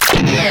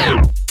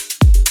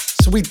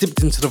 So we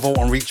dipped into the vault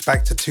and reached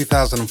back to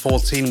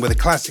 2014 with a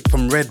classic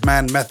from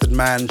Redman, Method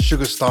Man,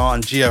 Sugar Star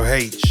and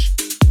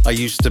GOH. I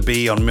Used to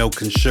Be on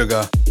Milk and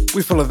Sugar.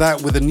 We follow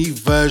that with a new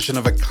version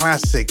of a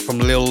classic from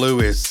Lil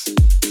Louis,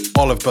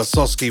 Olive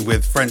Barsowski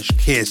with French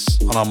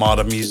Kiss on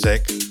Armada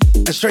Music.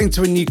 And straight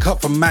into a new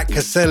cut from Matt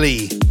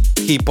Caselli,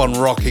 Keep On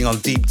Rocking on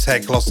Deep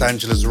Tech Los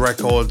Angeles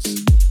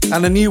Records.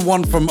 And a new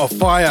one from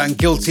Afire and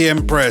Guilty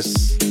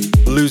Empress,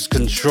 Lose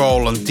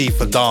Control on D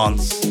for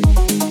Dance.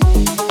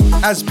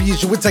 As per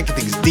usual, we're taking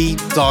things deep,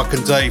 dark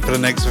and dirty for the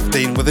next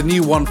 15 with a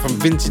new one from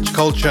Vintage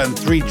Culture and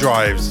 3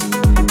 Drives,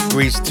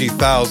 Grease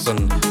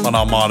 2000 on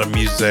Armada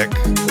Music.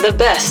 The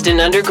best in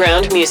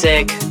underground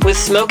music with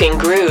Smoking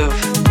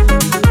Groove.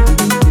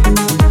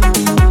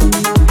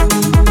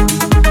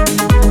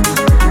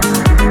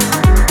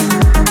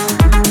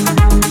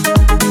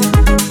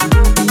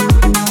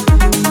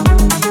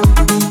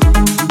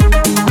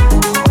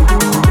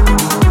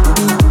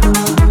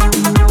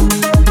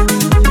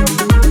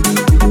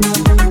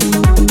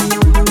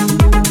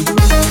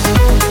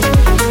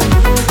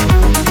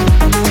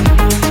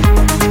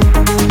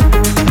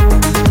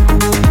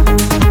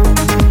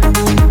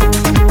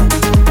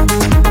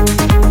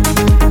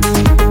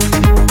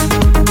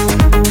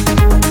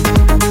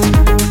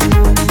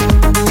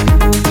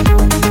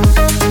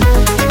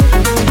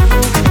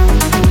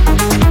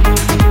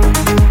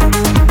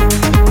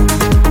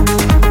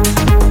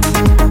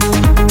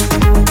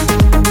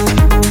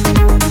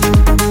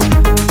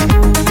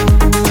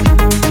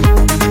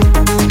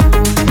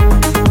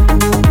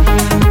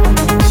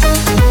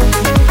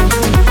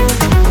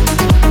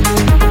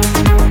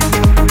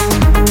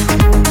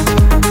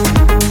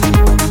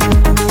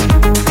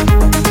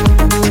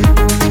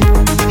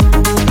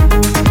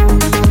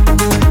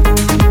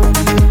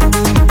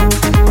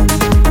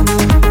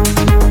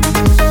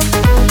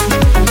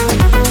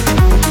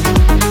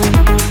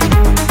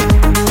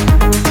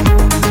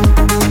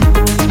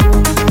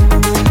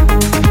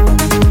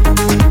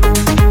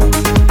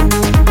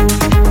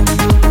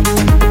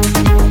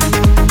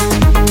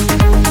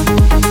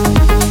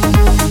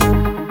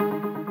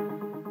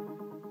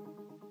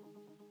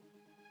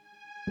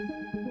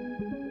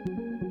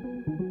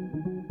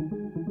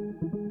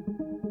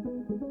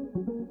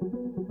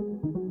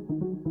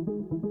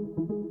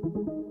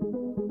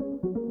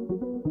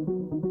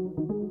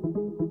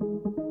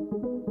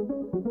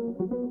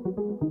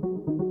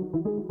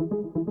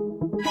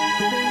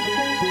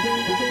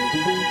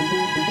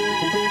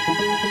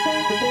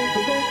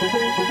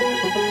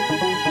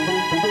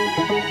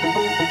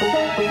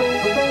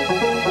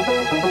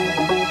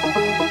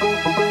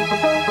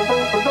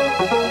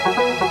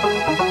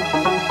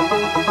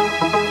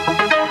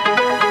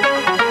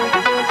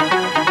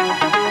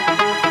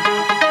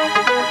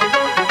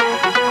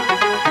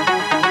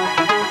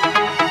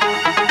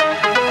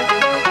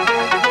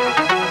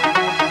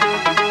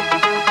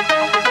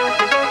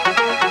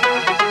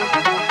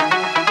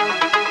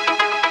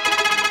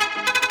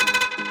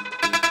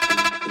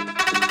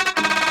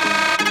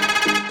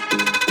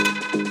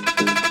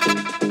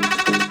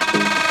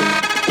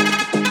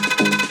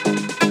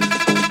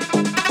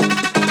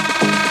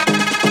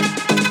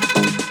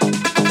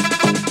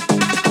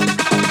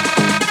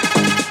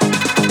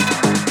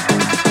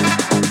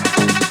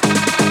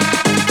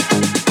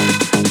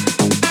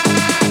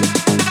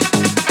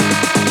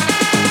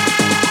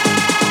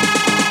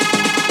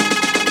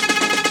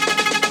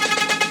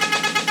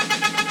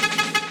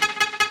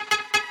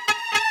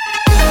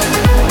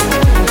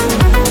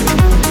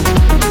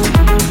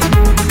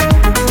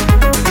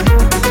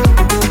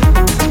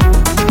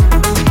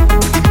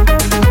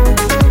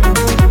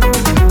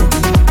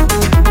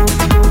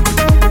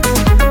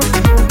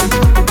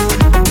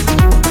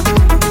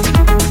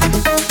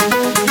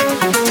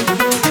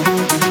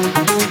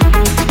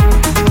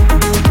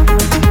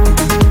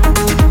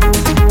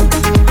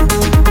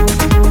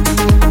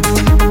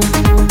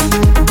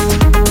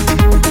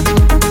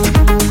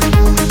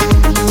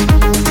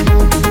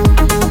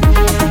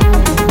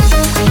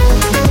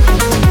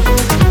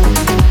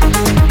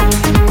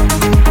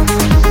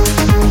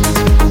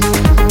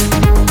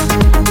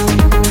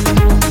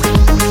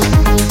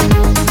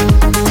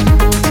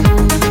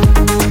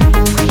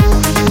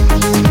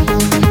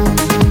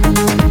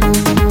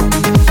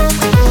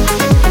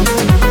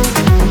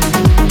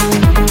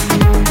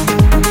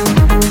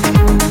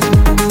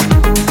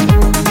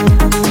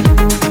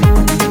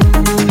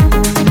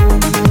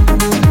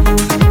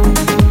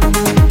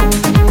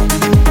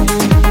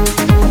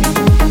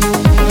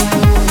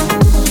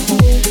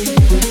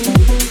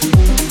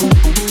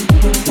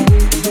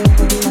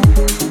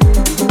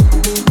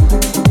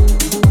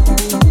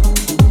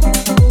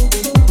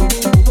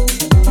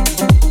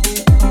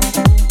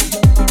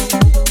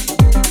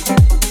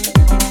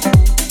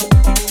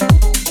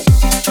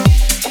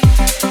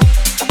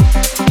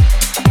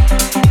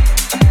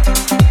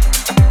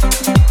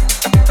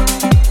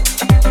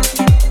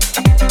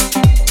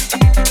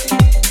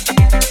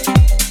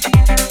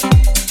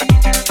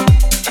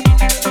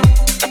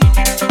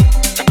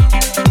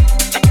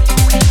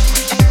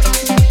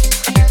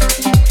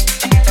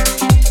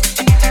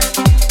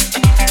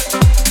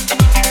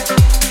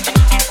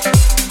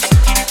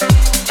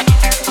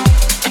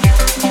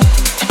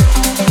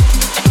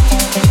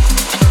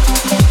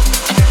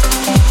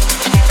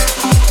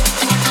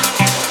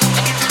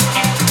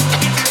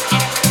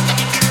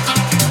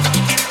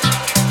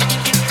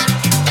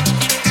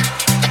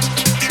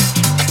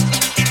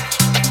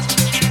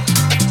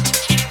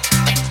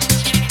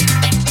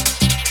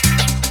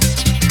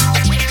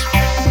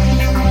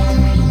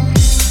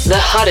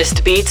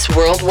 hottest beats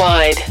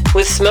worldwide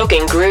with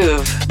Smoking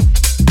Groove.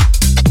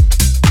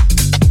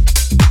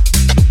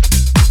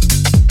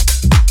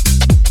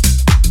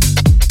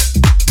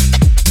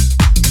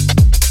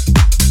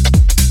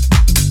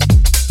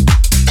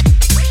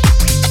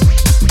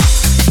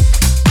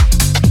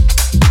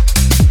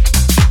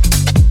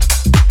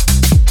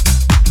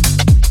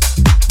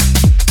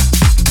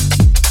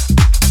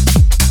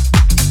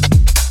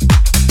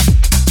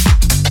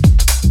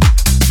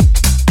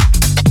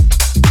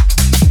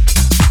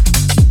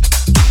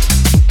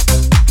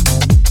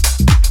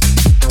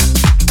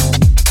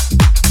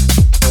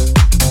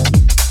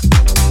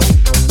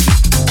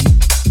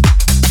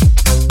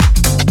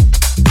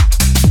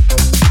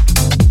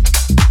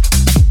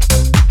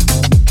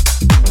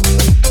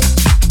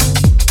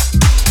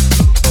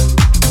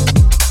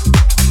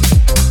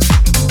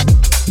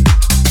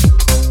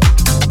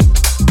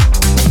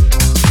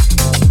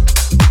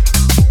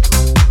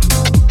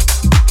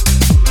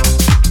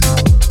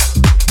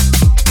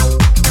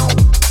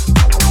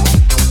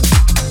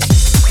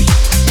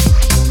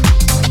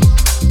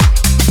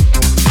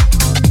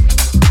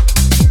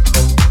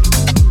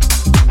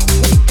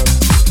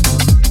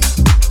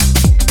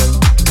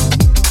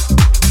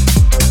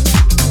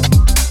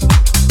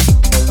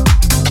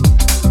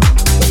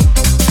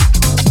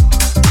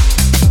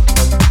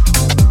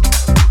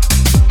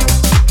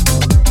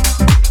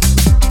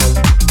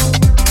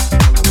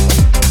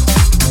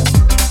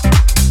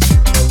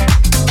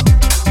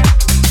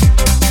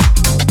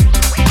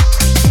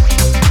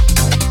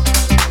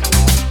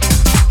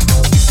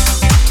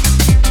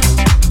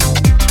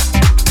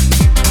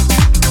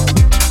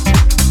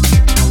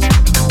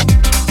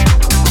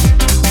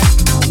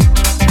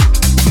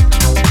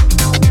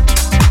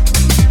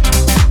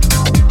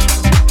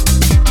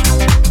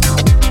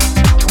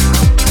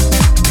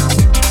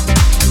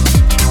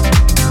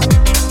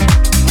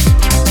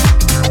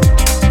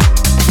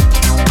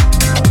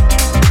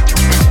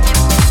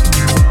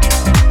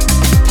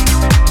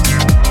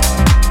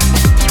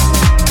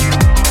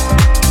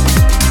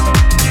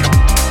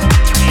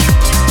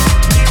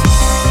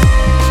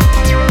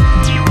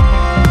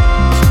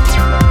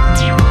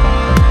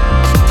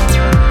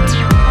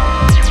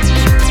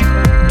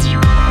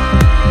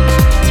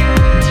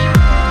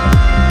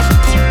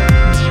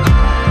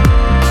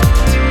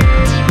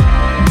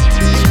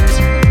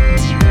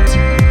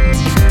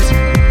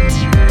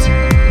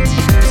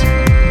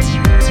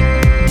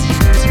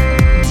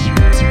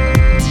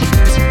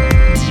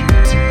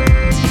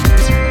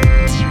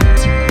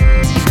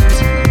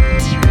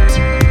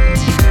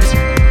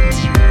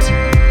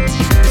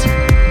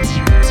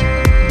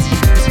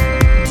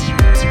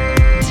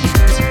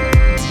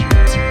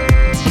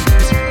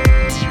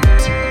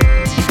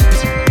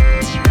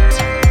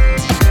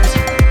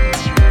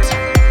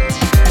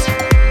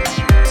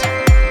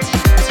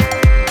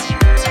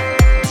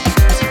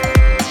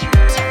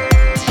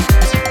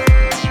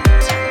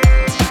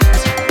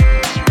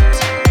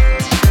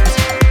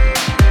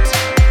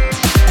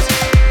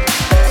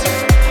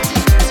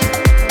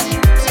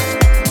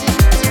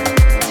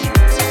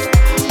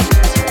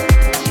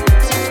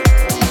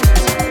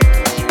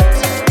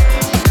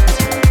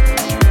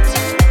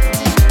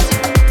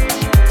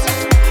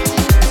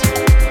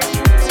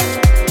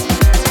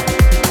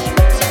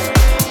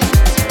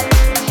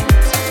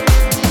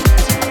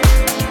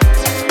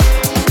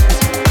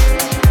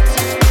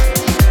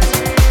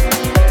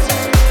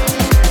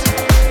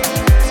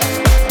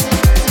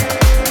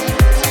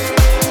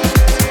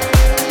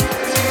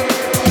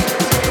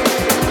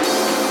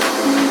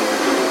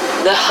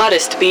 The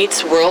hottest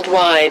beats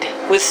worldwide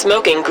with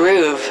Smoking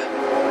Groove.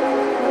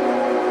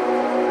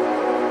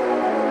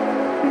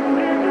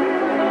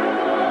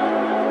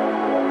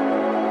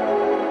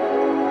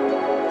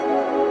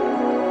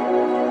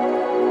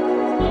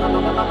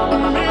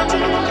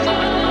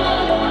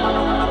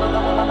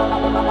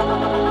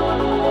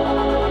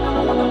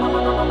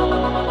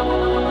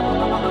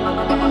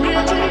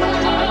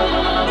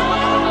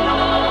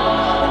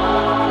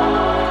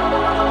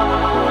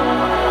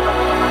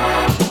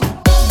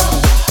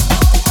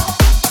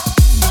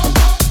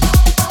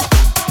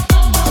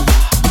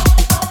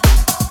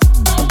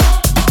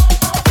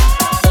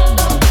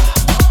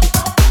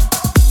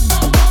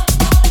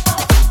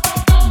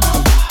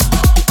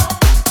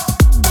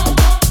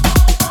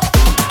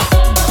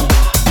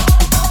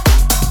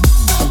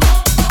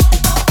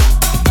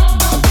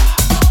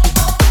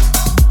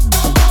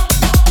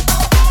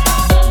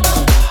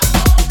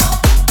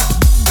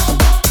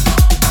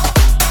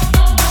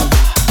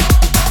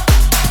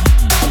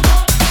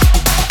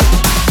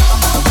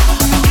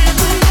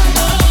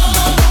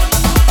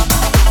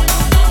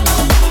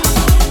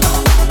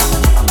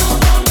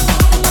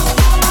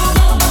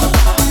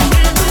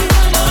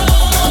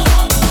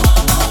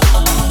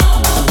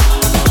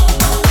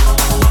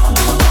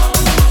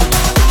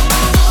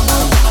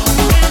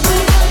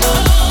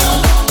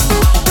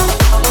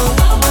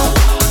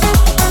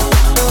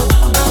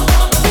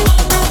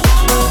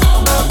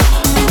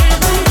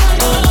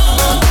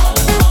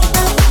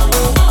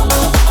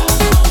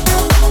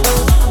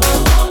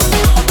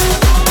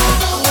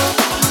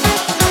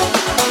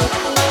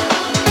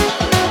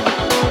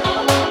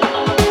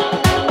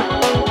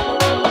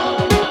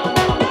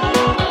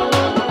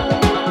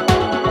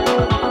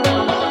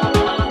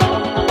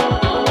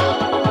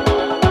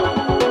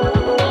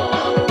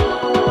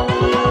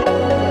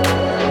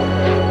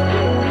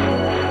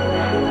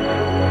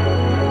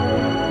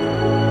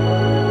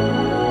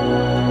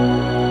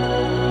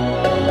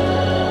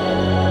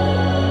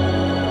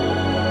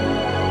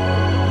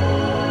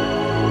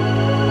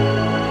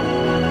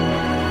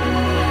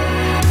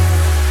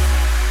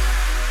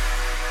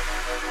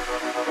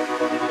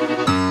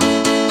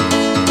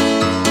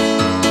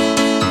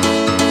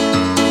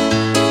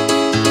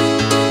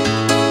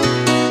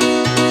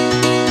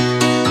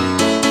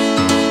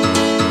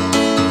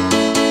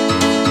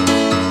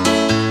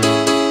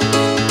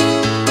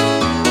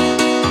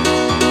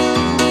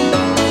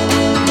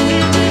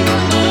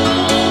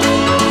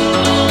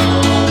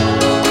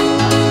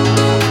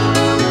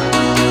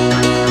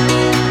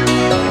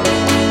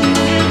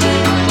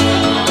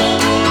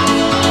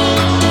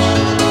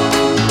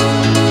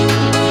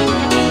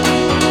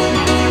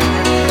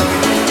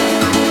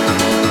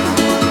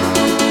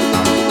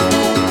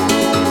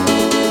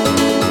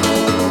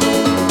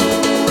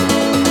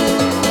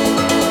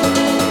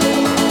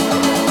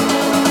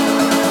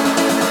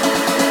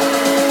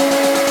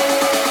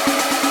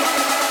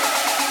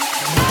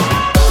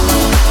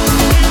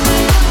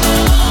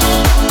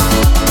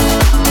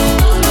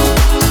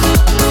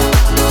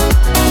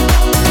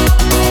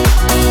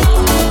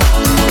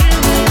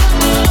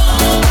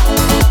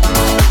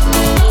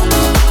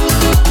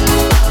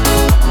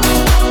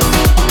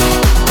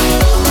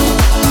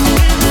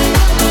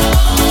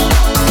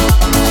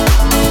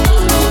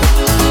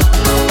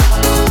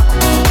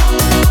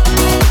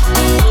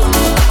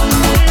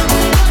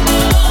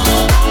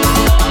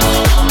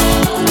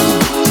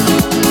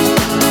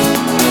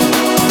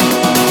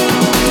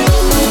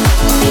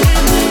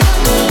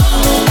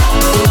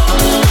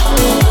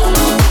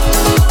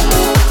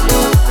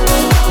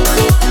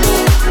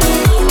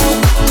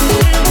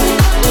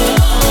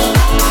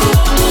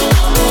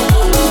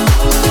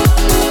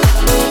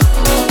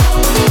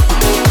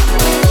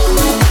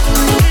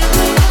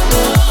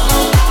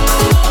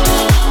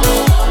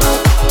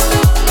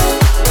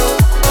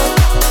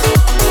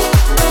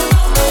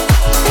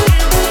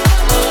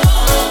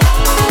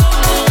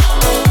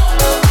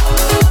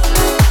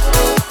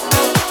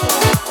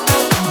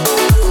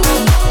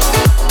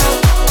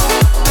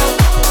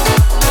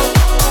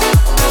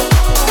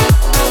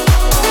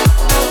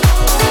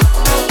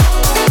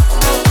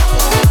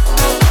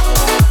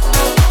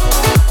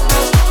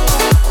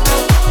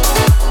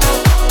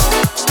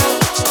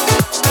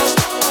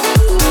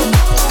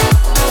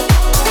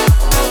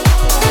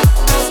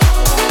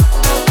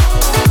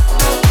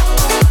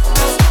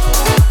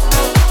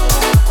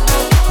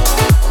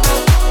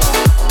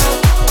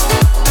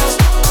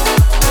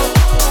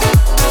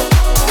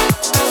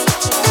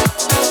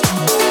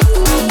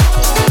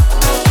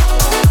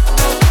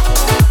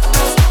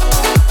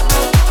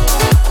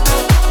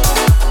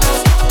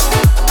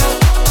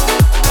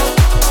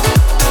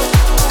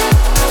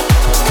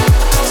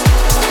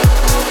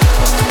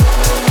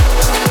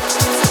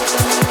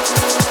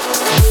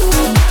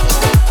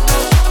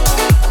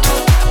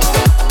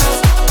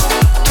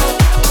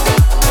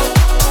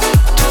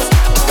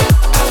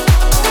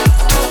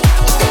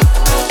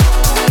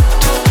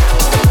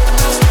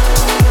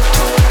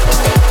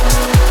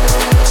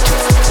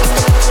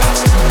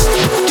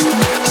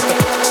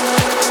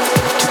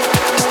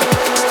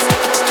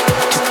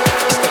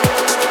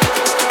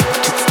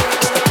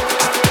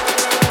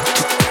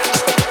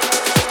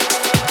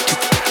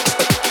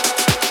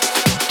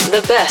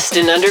 The best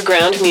in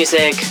underground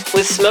music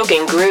with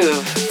Smoking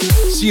Groove.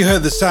 So you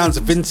heard the sounds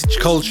of Vintage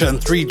Culture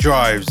and 3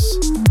 Drives,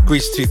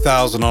 Grease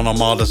 2000 on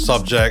Armada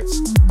Subject.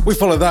 We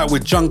follow that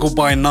with Jungle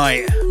by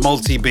Night,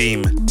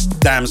 Multi-Beam,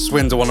 Damn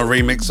Swindle on a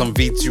remix on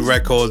V2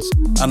 Records,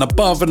 and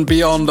Above and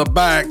Beyond the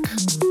Back,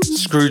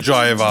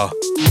 Screwdriver,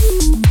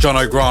 John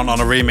O'Grant on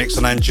a remix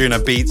on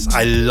Anjuna Beats.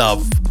 I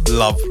love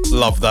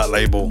that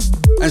label.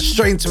 And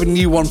straight into a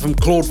new one from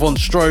Claude Von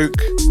Stroke,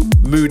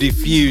 Moody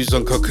Fuse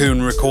on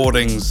Cocoon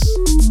Recordings.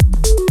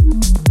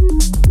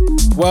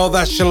 Well,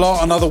 that's your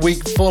lot. Another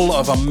week full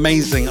of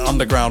amazing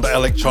underground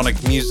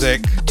electronic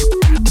music.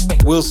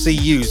 We'll see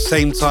you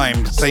same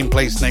time, same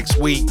place next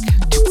week.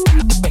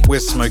 We're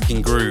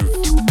Smoking Groove.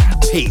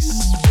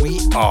 Peace.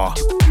 We are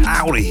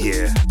out of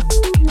here.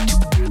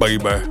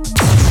 Baby.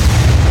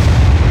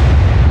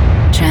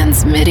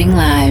 Transmitting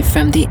live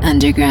from the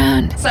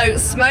underground. So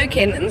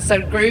smoking and so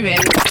grooving.